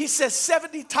say? He says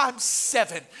 70 times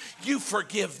 7, you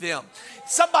forgive them.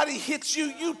 Somebody hits you,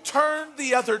 you turn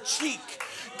the other cheek.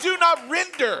 Do not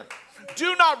render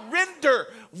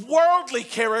worldly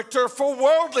character for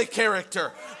worldly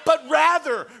character, but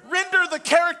rather render the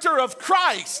character of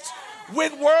Christ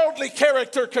when worldly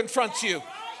character confronts you.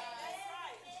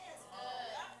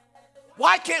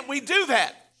 Why can't we do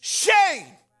that? Shame.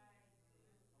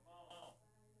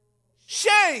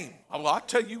 Shame. Well, I'll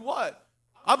tell you what.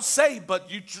 I'm saved, but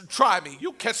you try me.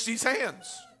 You'll catch these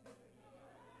hands.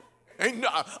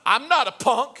 I'm not a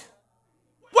punk.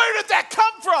 Where did that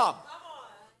come from?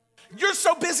 You're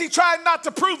so busy trying not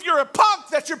to prove you're a punk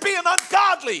that you're being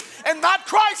ungodly and not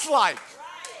Christ-like.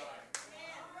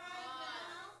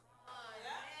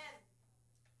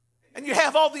 And you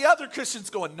have all the other Christians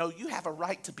going, no, you have a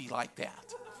right to be like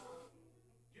that.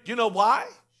 You know why?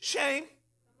 Shame.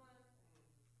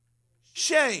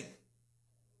 Shame.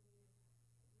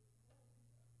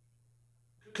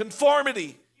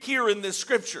 Conformity here in this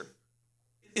scripture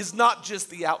is not just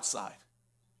the outside.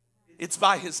 It's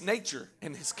by his nature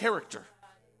and his character.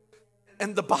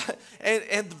 And the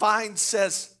vine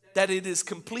says that it is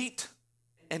complete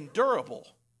and durable.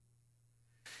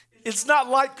 It's not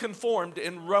like conformed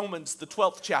in Romans, the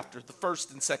 12th chapter, the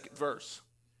 1st and 2nd verse.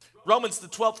 Romans, the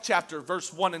 12th chapter,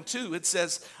 verse 1 and 2, it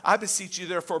says, I beseech you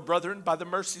therefore, brethren, by the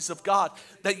mercies of God,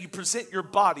 that you present your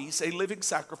bodies a living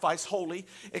sacrifice, holy,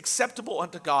 acceptable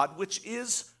unto God, which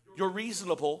is your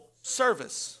reasonable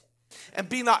service. And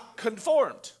be not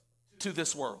conformed to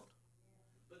this world,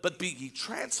 but be ye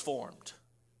transformed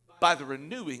by the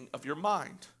renewing of your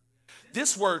mind.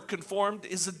 This word conformed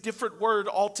is a different word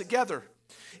altogether.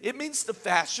 It means to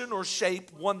fashion or shape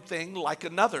one thing like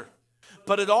another,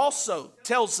 but it also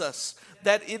tells us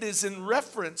that it is in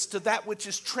reference to that which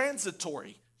is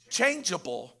transitory,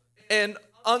 changeable, and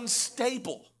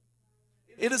unstable.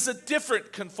 It is a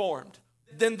different conformed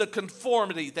than the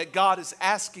conformity that God is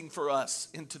asking for us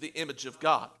into the image of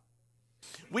God.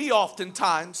 We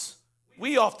oftentimes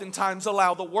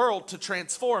allow the world to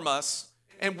transform us,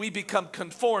 and we become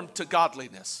conformed to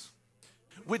godliness,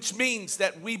 which means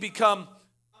that we become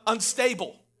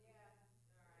unstable,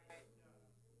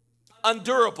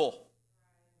 undurable.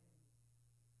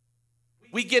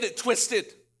 We get it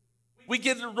twisted. We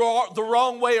get it the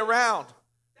wrong way around.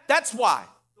 That's why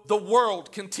the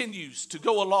world continues to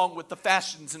go along with the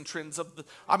fashions and trends of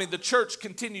the church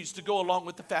continues to go along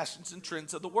with the fashions and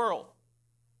trends of the world.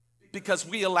 Because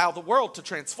we allow the world to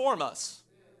transform us.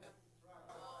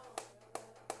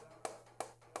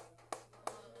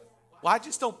 Well, I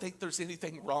just don't think there's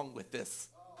anything wrong with this.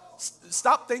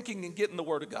 Stop thinking and get in the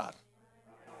Word of God.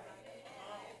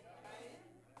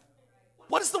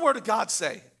 What does the Word of God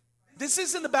say? This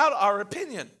isn't about our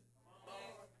opinion.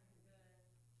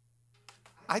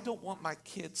 I don't want my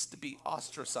kids to be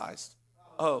ostracized.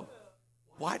 Oh,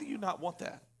 why do you not want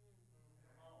that?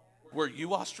 Were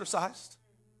you ostracized?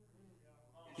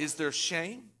 Is there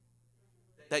shame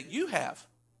that you have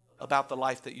about the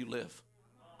life that you live?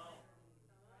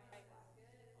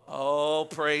 Oh,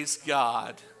 praise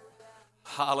God.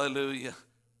 Hallelujah.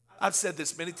 I've said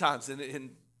this many times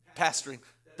in pastoring,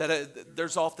 that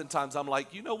there's oftentimes I'm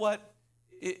like, you know what?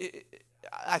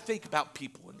 I think about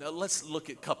people, and let's look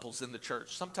at couples in the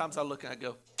church. Sometimes I look and I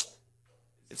go,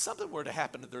 if something were to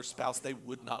happen to their spouse, they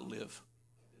would not live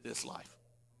this life.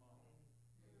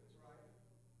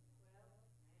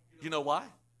 You know why?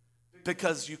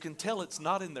 Because you can tell it's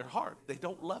not in their heart. They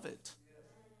don't love it.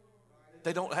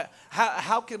 They don't.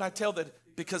 How can I tell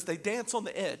that? Because they dance on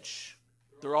the edge.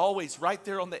 They're always right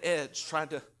there on the edge, trying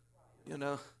to,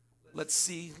 let's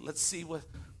see what.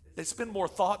 They spend more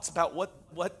thoughts about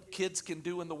what kids can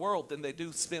do in the world than they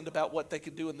do spend about what they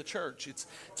can do in the church. It's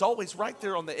always right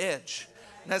there on the edge.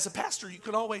 And as a pastor, you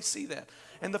can always see that.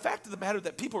 And the fact of the matter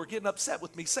that people are getting upset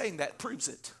with me saying that proves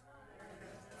it.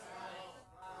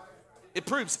 It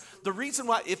proves the reason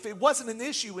why, if it wasn't an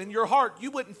issue in your heart, you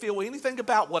wouldn't feel anything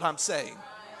about what I'm saying.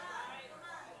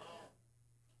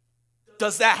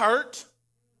 Does that hurt?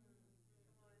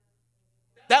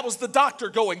 That was the doctor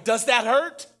going, does that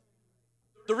hurt?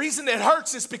 The reason it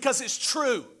hurts is because it's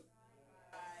true.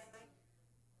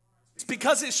 It's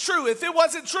because it's true. If it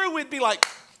wasn't true, we'd be like,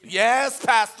 yes,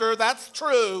 Pastor, that's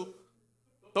true.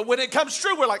 But when it comes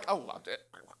true, we're like, oh,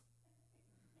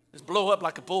 just blow up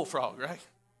like a bullfrog, right?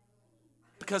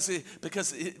 Because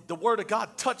the Word of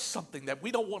God touched something that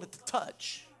we don't want it to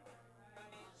touch.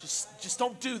 Just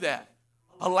don't do that.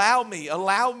 Allow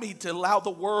me to allow the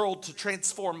world to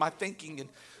transform my thinking and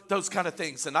those kind of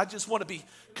things. And I just want to be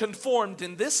conformed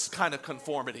in this kind of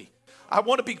conformity. I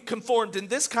want to be conformed in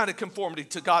this kind of conformity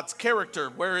to God's character,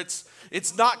 where it's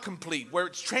not complete, where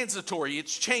it's transitory,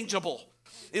 it's changeable,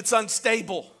 it's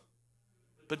unstable.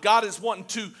 But God is wanting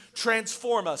to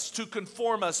transform us, to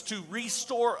conform us, to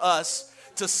restore us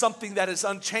to something that is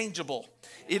unchangeable.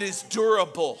 It is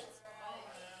durable.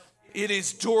 It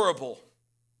is durable.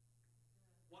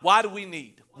 Why do we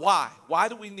need? Why? Why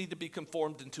do we need to be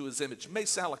conformed into His image? It may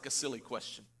sound like a silly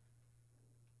question.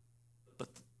 But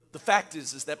the fact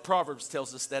is that Proverbs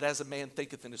tells us that as a man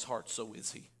thinketh in his heart, so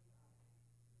is he.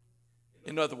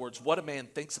 In other words, what a man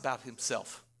thinks about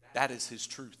himself, that is his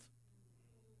truth.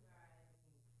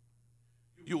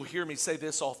 You'll hear me say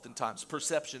this oftentimes.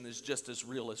 Perception is just as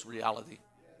real as reality.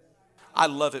 I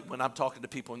love it when I'm talking to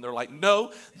people and they're like,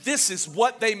 no, this is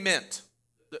what they meant.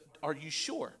 Are you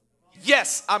sure?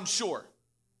 Yes, I'm sure.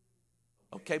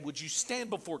 Okay, would you stand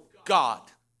before God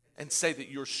and say that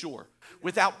you're sure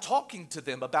without talking to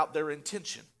them about their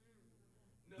intention?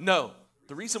 No,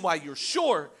 the reason why you're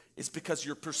sure is because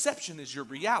your perception is your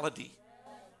reality.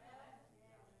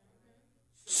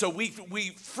 So we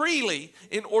freely,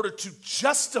 in order to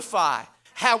justify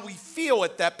how we feel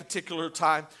at that particular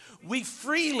time, we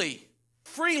freely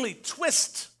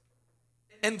twist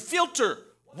and filter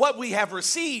what we have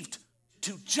received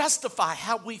to justify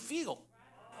how we feel.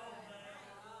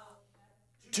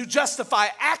 To justify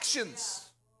actions.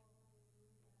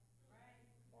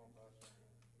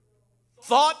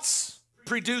 Thoughts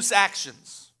produce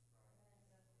actions.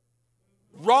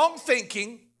 Wrong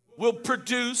thinking will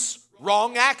produce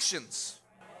wrong actions.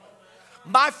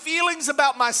 My feelings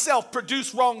about myself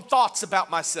produce wrong thoughts about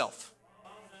myself.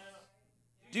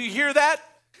 Do you hear that?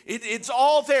 It's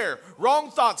all there.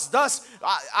 Wrong thoughts. Thus,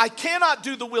 I cannot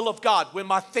do the will of God when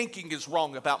my thinking is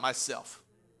wrong about myself.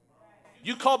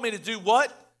 You called me to do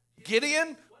what?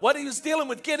 Gideon? What he was dealing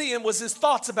with Gideon was his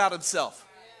thoughts about himself.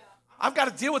 I've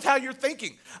got to deal with how you're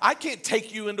thinking. I can't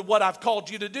take you into what I've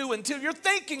called you to do until your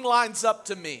thinking lines up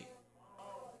to me.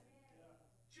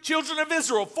 Children of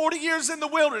Israel, 40 years in the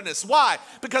wilderness. Why?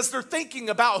 Because their thinking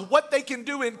about what they can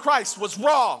do in Christ was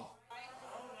wrong.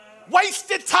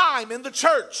 Wasted time in the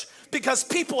church because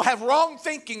people have wrong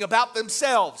thinking about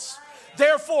themselves.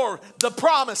 Therefore, the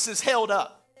promise is held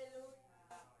up.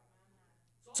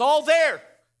 It's all there.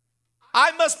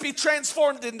 I must be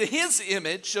transformed into his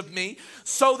image of me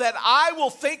so that I will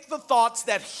think the thoughts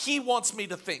that he wants me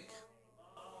to think.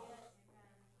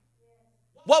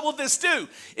 What will this do?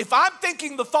 If I'm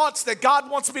thinking the thoughts that God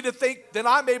wants me to think, then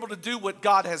I'm able to do what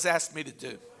God has asked me to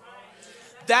do.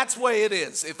 That's the way it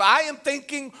is. If I am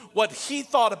thinking what he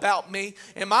thought about me,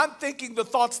 and I'm thinking the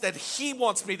thoughts that he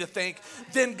wants me to think,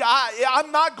 then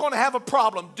I'm not going to have a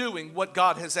problem doing what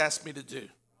God has asked me to do.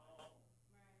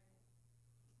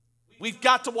 We've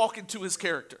got to walk into his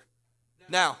character.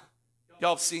 Now,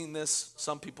 y'all have seen this.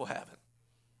 Some people haven't.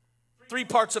 3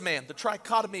 parts of man, the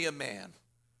trichotomy of man.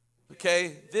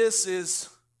 Okay, this is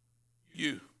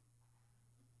you.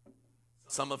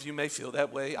 Some of you may feel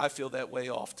that way. I feel that way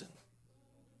often.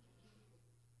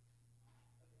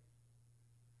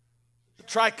 The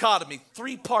trichotomy,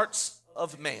 3 parts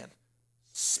of man: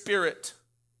 spirit,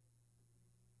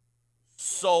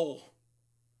 soul,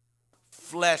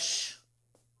 flesh.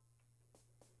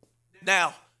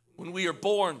 Now, when we are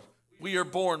born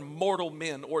mortal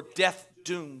men or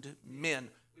death-doomed men,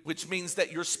 which means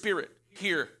that your spirit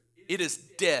here, it is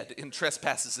dead in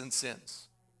trespasses and sins.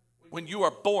 When you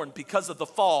are born, because of the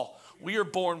fall, we are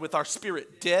born with our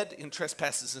spirit dead in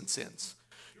trespasses and sins.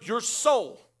 Your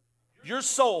soul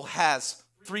has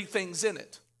 3 things in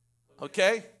it,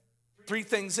 okay? 3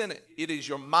 things in it. It is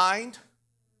your mind,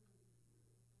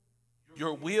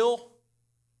 your will,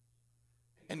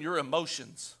 and your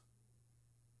emotions.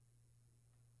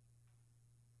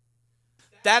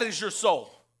 That is your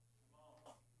soul.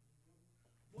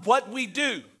 What we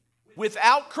do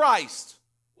without Christ,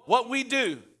 what we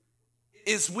do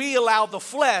is we allow the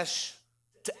flesh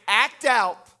to act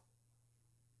out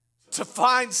to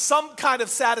find some kind of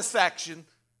satisfaction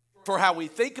for how we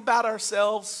think about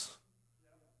ourselves,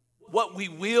 what we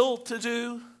will to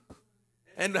do,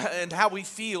 and how we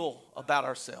feel about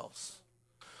ourselves.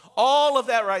 All of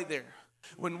that right there.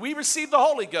 When we receive the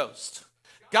Holy Ghost,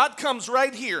 God comes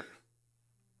right here.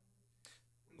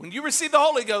 When you receive the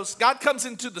Holy Ghost, God comes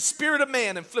into the spirit of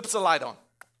man and flips a light on.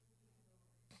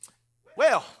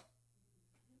 Well,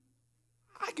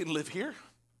 I can live here.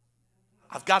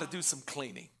 I've got to do some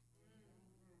cleaning.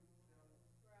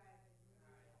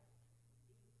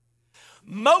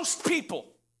 Most people,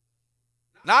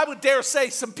 and I would dare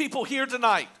say some people here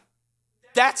tonight,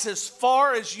 that's as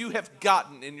far as you have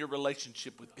gotten in your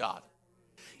relationship with God.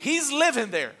 He's living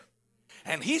there,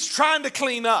 and he's trying to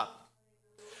clean up.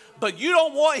 But you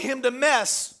don't want him to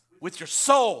mess with your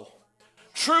soul.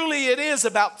 Truly, it is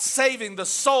about saving the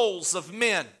souls of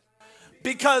men.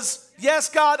 Because, yes,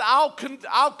 God,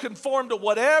 I'll conform to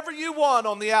whatever you want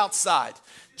on the outside.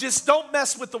 Just don't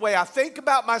mess with the way I think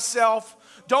about myself.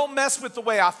 Don't mess with the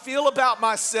way I feel about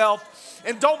myself.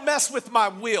 And don't mess with my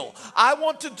will. I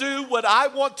want to do what I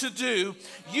want to do.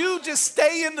 You just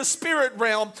stay in the spirit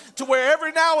realm to where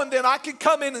every now and then I can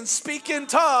come in and speak in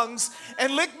tongues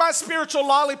and lick my spiritual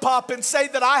lollipop and say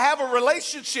that I have a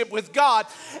relationship with God.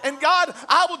 And God,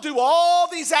 I will do all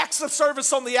these acts of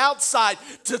service on the outside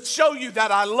to show you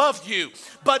that I love you.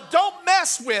 But don't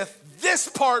mess with this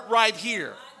part right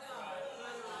here.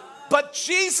 But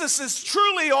Jesus is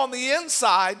truly on the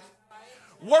inside,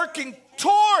 working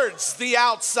towards the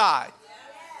outside.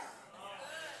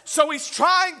 So he's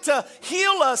trying to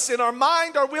heal us in our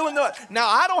mind, our will, and the... Now,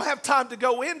 I don't have time to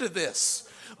go into this,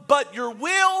 but your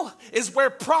will is where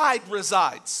pride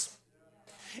resides.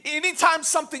 Anytime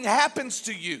something happens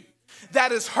to you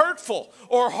that is hurtful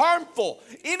or harmful,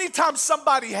 anytime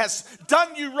somebody has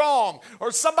done you wrong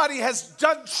or somebody has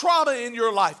done trauma in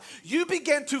your life, you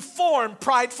begin to form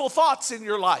prideful thoughts in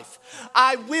your life.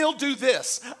 I will do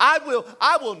this. I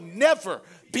will never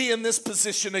be in this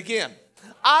position again.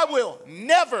 I will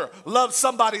never love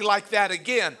somebody like that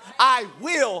again. I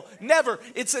will never.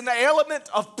 It's an element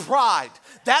of pride.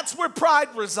 That's where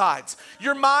pride resides.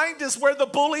 Your mind is where the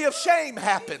bully of shame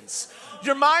happens.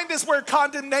 Your mind is where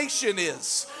condemnation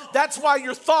is. That's why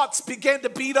your thoughts begin to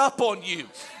beat up on you.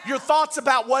 Your thoughts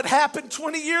about what happened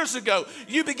 20 years ago,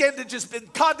 you begin to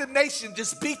condemnation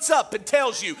just beats up and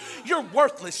tells you, you're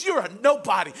worthless, you're a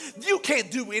nobody, you can't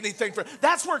do anything for.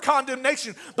 That's where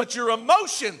condemnation, but your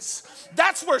emotions,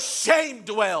 that's where shame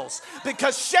dwells.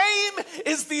 Because shame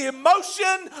is the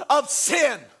emotion of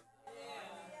sin.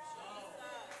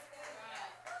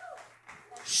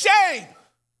 Shame.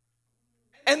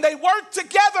 And they work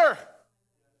together.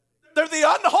 They're the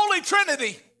unholy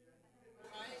trinity.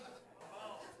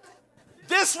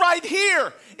 This right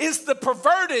here is the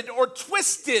perverted or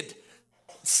twisted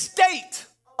state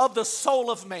of the soul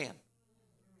of man,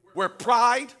 where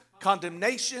pride,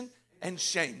 condemnation, and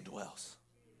shame dwells.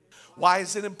 Why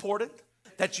is it important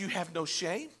that you have no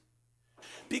shame?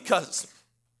 Because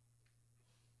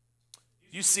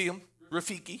You see him,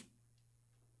 Rafiki.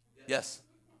 Yes,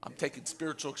 I'm taking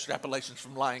spiritual extrapolations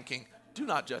from Lion King. Do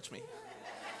not judge me.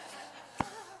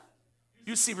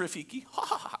 You see Rafiki, ha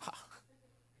ha ha ha.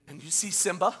 And you see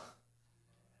Simba,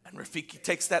 and Rafiki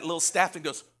takes that little staff and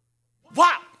goes,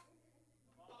 wow!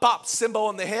 Bops Simba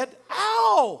on the head.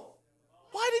 Ow!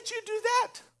 Why did you do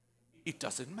that? It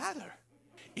doesn't matter.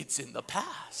 It's in the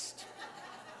past.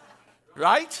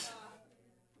 Right?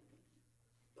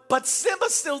 But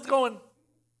Simba's still going,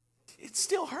 it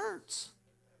still hurts.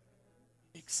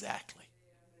 Exactly.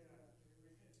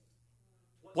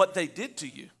 What they did to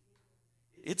you,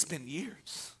 it's been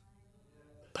years,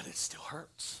 but it still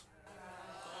hurts.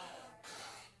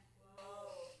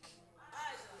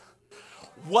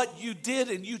 What you did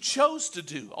and you chose to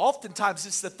do. Oftentimes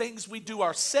it's the things we do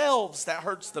ourselves that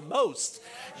hurts the most.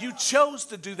 You chose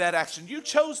to do that action. You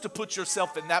chose to put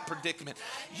yourself in that predicament.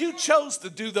 You chose to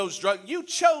do those drugs. You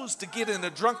chose to get in a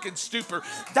drunken stupor.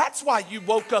 That's why you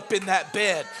woke up in that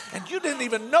bed and you didn't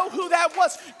even know who that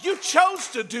was. You chose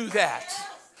to do that.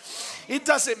 It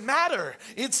doesn't matter.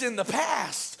 It's in the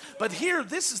past. But here,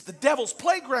 this is the devil's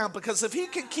playground, because if he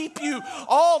can keep you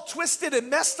all twisted and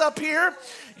messed up here,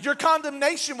 your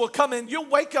condemnation will come in. You'll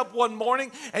wake up one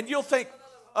morning and you'll think,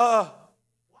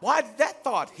 why did that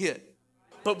thought hit?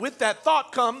 But with that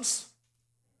thought comes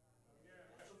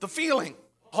the feeling.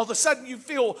 All of a sudden you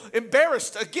feel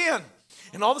embarrassed again.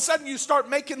 And all of a sudden you start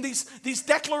making these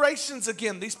declarations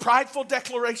again, these prideful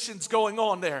declarations going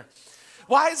on there.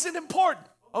 Why is it important?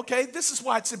 Okay, this is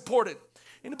why it's important.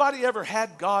 Anybody ever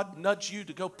had God nudge you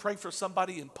to go pray for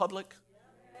somebody in public?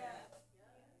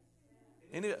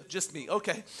 Just me,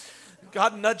 okay.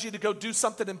 God nudge you to go do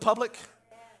something in public?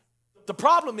 The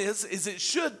problem is it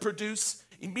should produce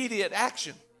immediate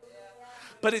action.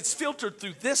 But it's filtered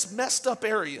through this messed up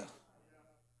area.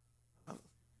 I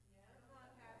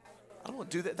don't want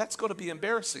to do that. That's going to be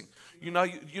embarrassing. You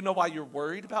know why you're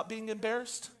worried about being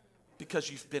embarrassed?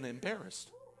 Because you've been embarrassed.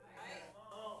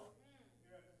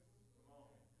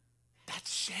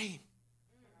 That's shame.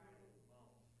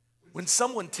 When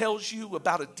someone tells you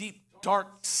about a deep, dark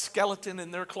skeleton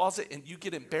in their closet and you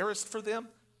get embarrassed for them,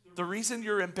 the reason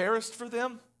you're embarrassed for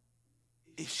them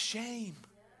is shame.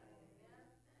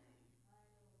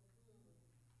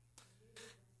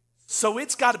 So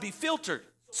it's got to be filtered.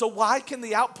 So why can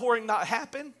the outpouring not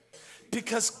happen?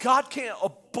 Because God can't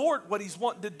abort what he's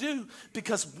wanting to do,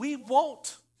 because we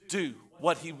won't do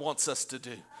what he wants us to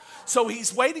do. So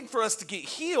he's waiting for us to get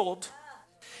healed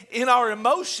in our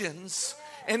emotions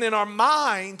and in our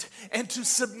mind, and to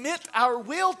submit our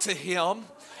will to him,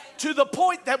 to the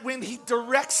point that when he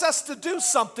directs us to do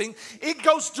something, it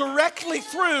goes directly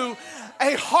through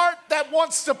a heart that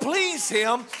wants to please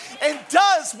him and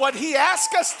does what he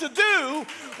asks us to do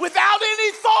without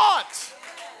any thought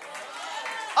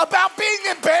about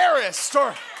being embarrassed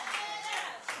or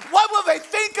what will they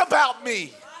think about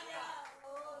me.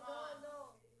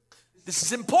 This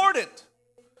is important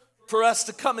for us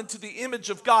to come into the image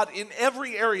of God in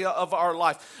every area of our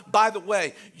life. By the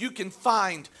way, you can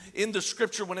find in the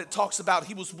scripture when it talks about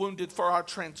he was wounded for our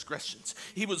transgressions,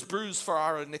 he was bruised for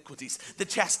our iniquities, the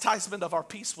chastisement of our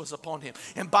peace was upon him,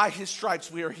 and by his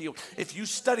stripes we are healed. If you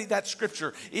study that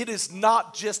scripture, it is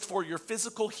not just for your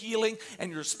physical healing and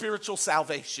your spiritual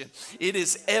salvation. It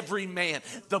is every man.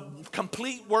 The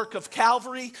complete work of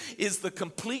Calvary is the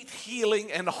complete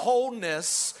healing and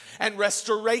wholeness and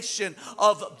restoration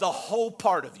of the whole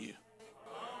part of you.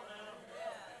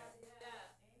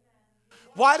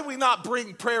 Why do we not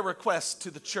bring prayer requests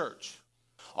to the church?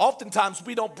 Oftentimes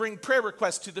we don't bring prayer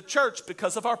requests to the church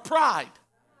because of our pride.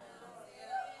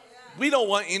 We don't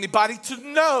want anybody to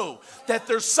know that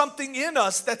there's something in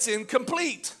us that's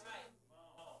incomplete.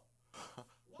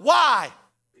 Why?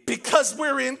 Because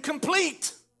we're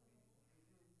incomplete.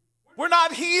 We're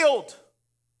not healed.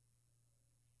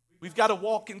 We've got to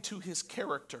walk into his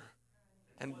character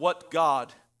and what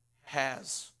God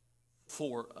has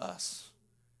for us.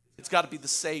 It's got to be the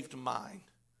saved mind.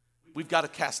 We've got to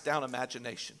cast down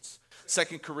imaginations.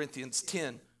 2 Corinthians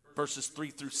 10, verses 3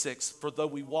 through 6. For though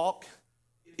we walk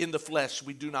in the flesh,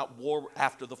 we do not war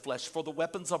after the flesh. For the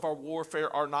weapons of our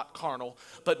warfare are not carnal,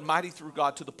 but mighty through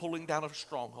God to the pulling down of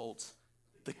strongholds,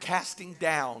 the casting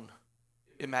down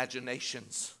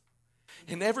imaginations,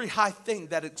 and every high thing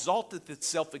that exalteth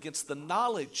itself against the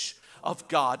knowledge of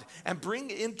God, and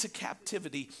bring into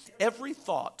captivity every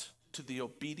thought to the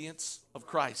obedience of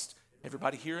Christ.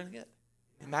 Everybody hearing it?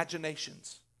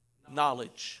 Imaginations,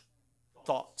 knowledge,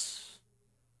 thoughts.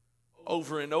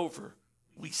 Over and over,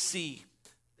 we see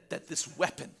that this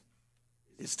weapon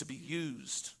is to be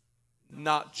used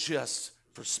not just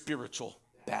for spiritual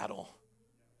battle,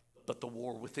 but the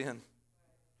war within.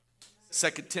 2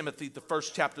 Timothy, the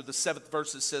 1st chapter, the 7th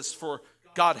verse, it says, "For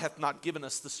God hath not given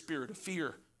us the spirit of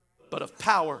fear, but of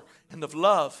power and of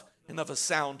love and of a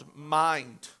sound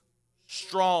mind."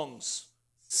 Strong's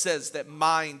says that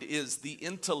mind is the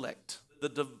intellect,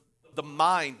 the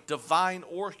mind, divine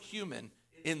or human,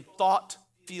 in thought,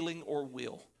 feeling, or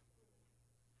will.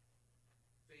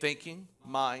 Thinking,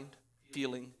 mind,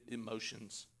 feeling,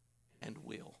 emotions, and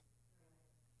will.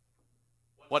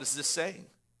 What is this saying?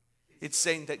 It's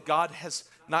saying that God has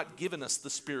not given us the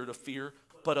spirit of fear,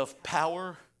 but of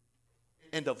power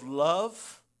and of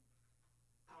love,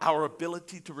 our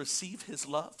ability to receive his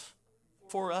love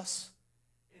for us,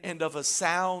 and of a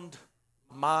sound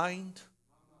mind,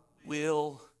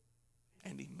 will,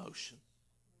 and emotion.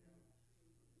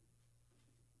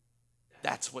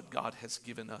 That's what God has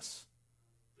given us.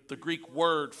 The Greek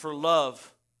word for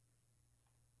love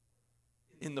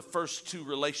in the first two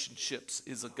relationships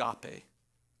is agape.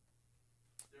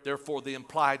 Therefore, the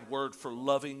implied word for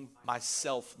loving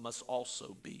myself must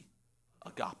also be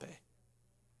agape.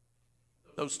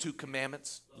 Those two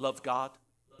commandments, love God,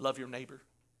 love your neighbor.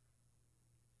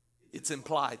 It's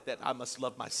implied that I must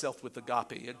love myself with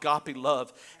agape. Agape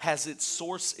love has its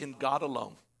source in God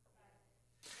alone.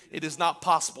 It is not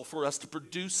possible for us to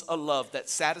produce a love that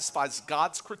satisfies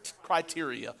God's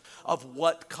criteria of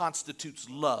what constitutes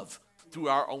love through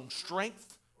our own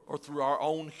strength or through our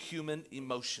own human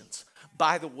emotions.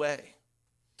 By the way,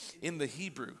 in the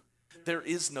Hebrew, there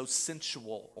is no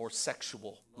sensual or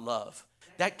sexual love.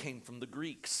 That came from the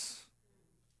Greeks.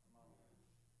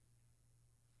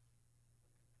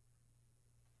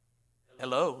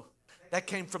 Hello? That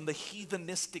came from the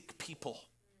heathenistic people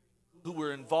who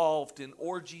were involved in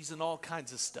orgies and all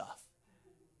kinds of stuff.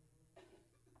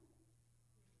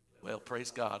 Well,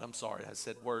 praise God. I'm sorry I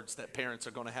said words that parents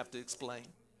are going to have to explain.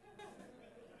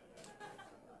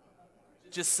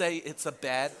 Just say it's a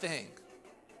bad thing.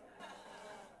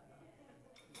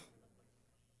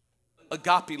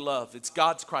 Agape love, it's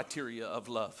God's criteria of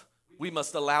love. We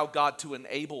must allow God to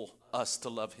enable us to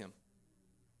love him.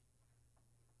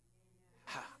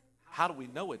 How do we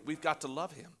know it? We've got to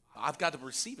love him. I've got to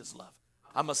receive his love.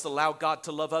 I must allow God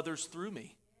to love others through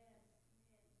me.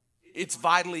 It's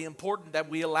vitally important that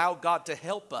we allow God to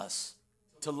help us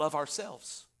to love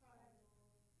ourselves.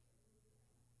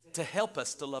 To help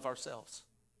us to love ourselves.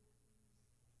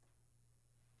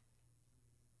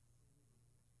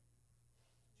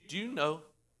 Do you know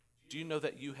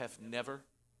that you have never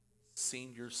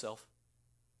seen yourself?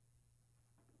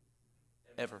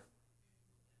 Ever.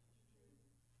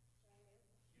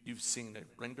 You've seen a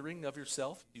rendering of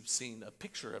yourself. You've seen a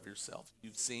picture of yourself.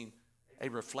 You've seen a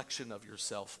reflection of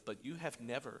yourself, but you have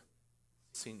never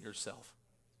seen yourself.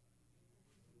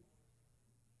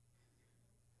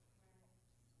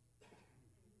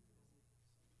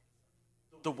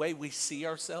 The way we see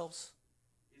ourselves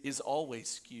is always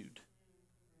skewed.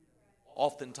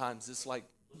 Oftentimes, it's like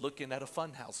looking at a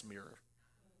funhouse mirror.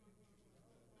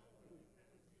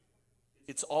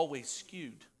 It's always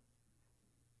skewed.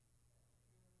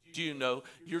 Do you know,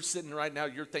 you're sitting right now,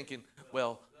 you're thinking,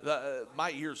 well,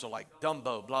 my ears are like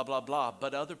Dumbo, blah, blah, blah,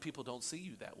 but other people don't see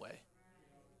you that way.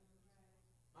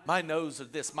 My nose are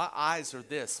this, my eyes are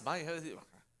this.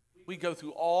 We go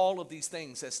through all of these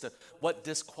things as to what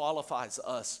disqualifies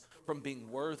us from being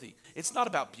worthy. It's not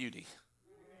about beauty.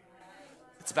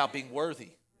 It's about being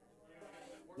worthy.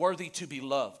 Worthy to be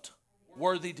loved.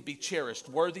 Worthy to be cherished.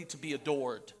 Worthy to be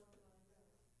adored.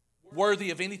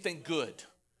 Worthy of anything good.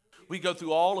 We go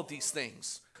through all of these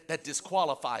things that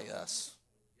disqualify us,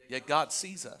 yet God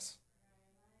sees us,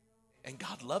 and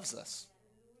God loves us,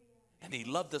 and he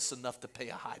loved us enough to pay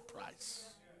a high price.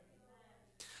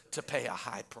 To pay a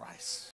high price.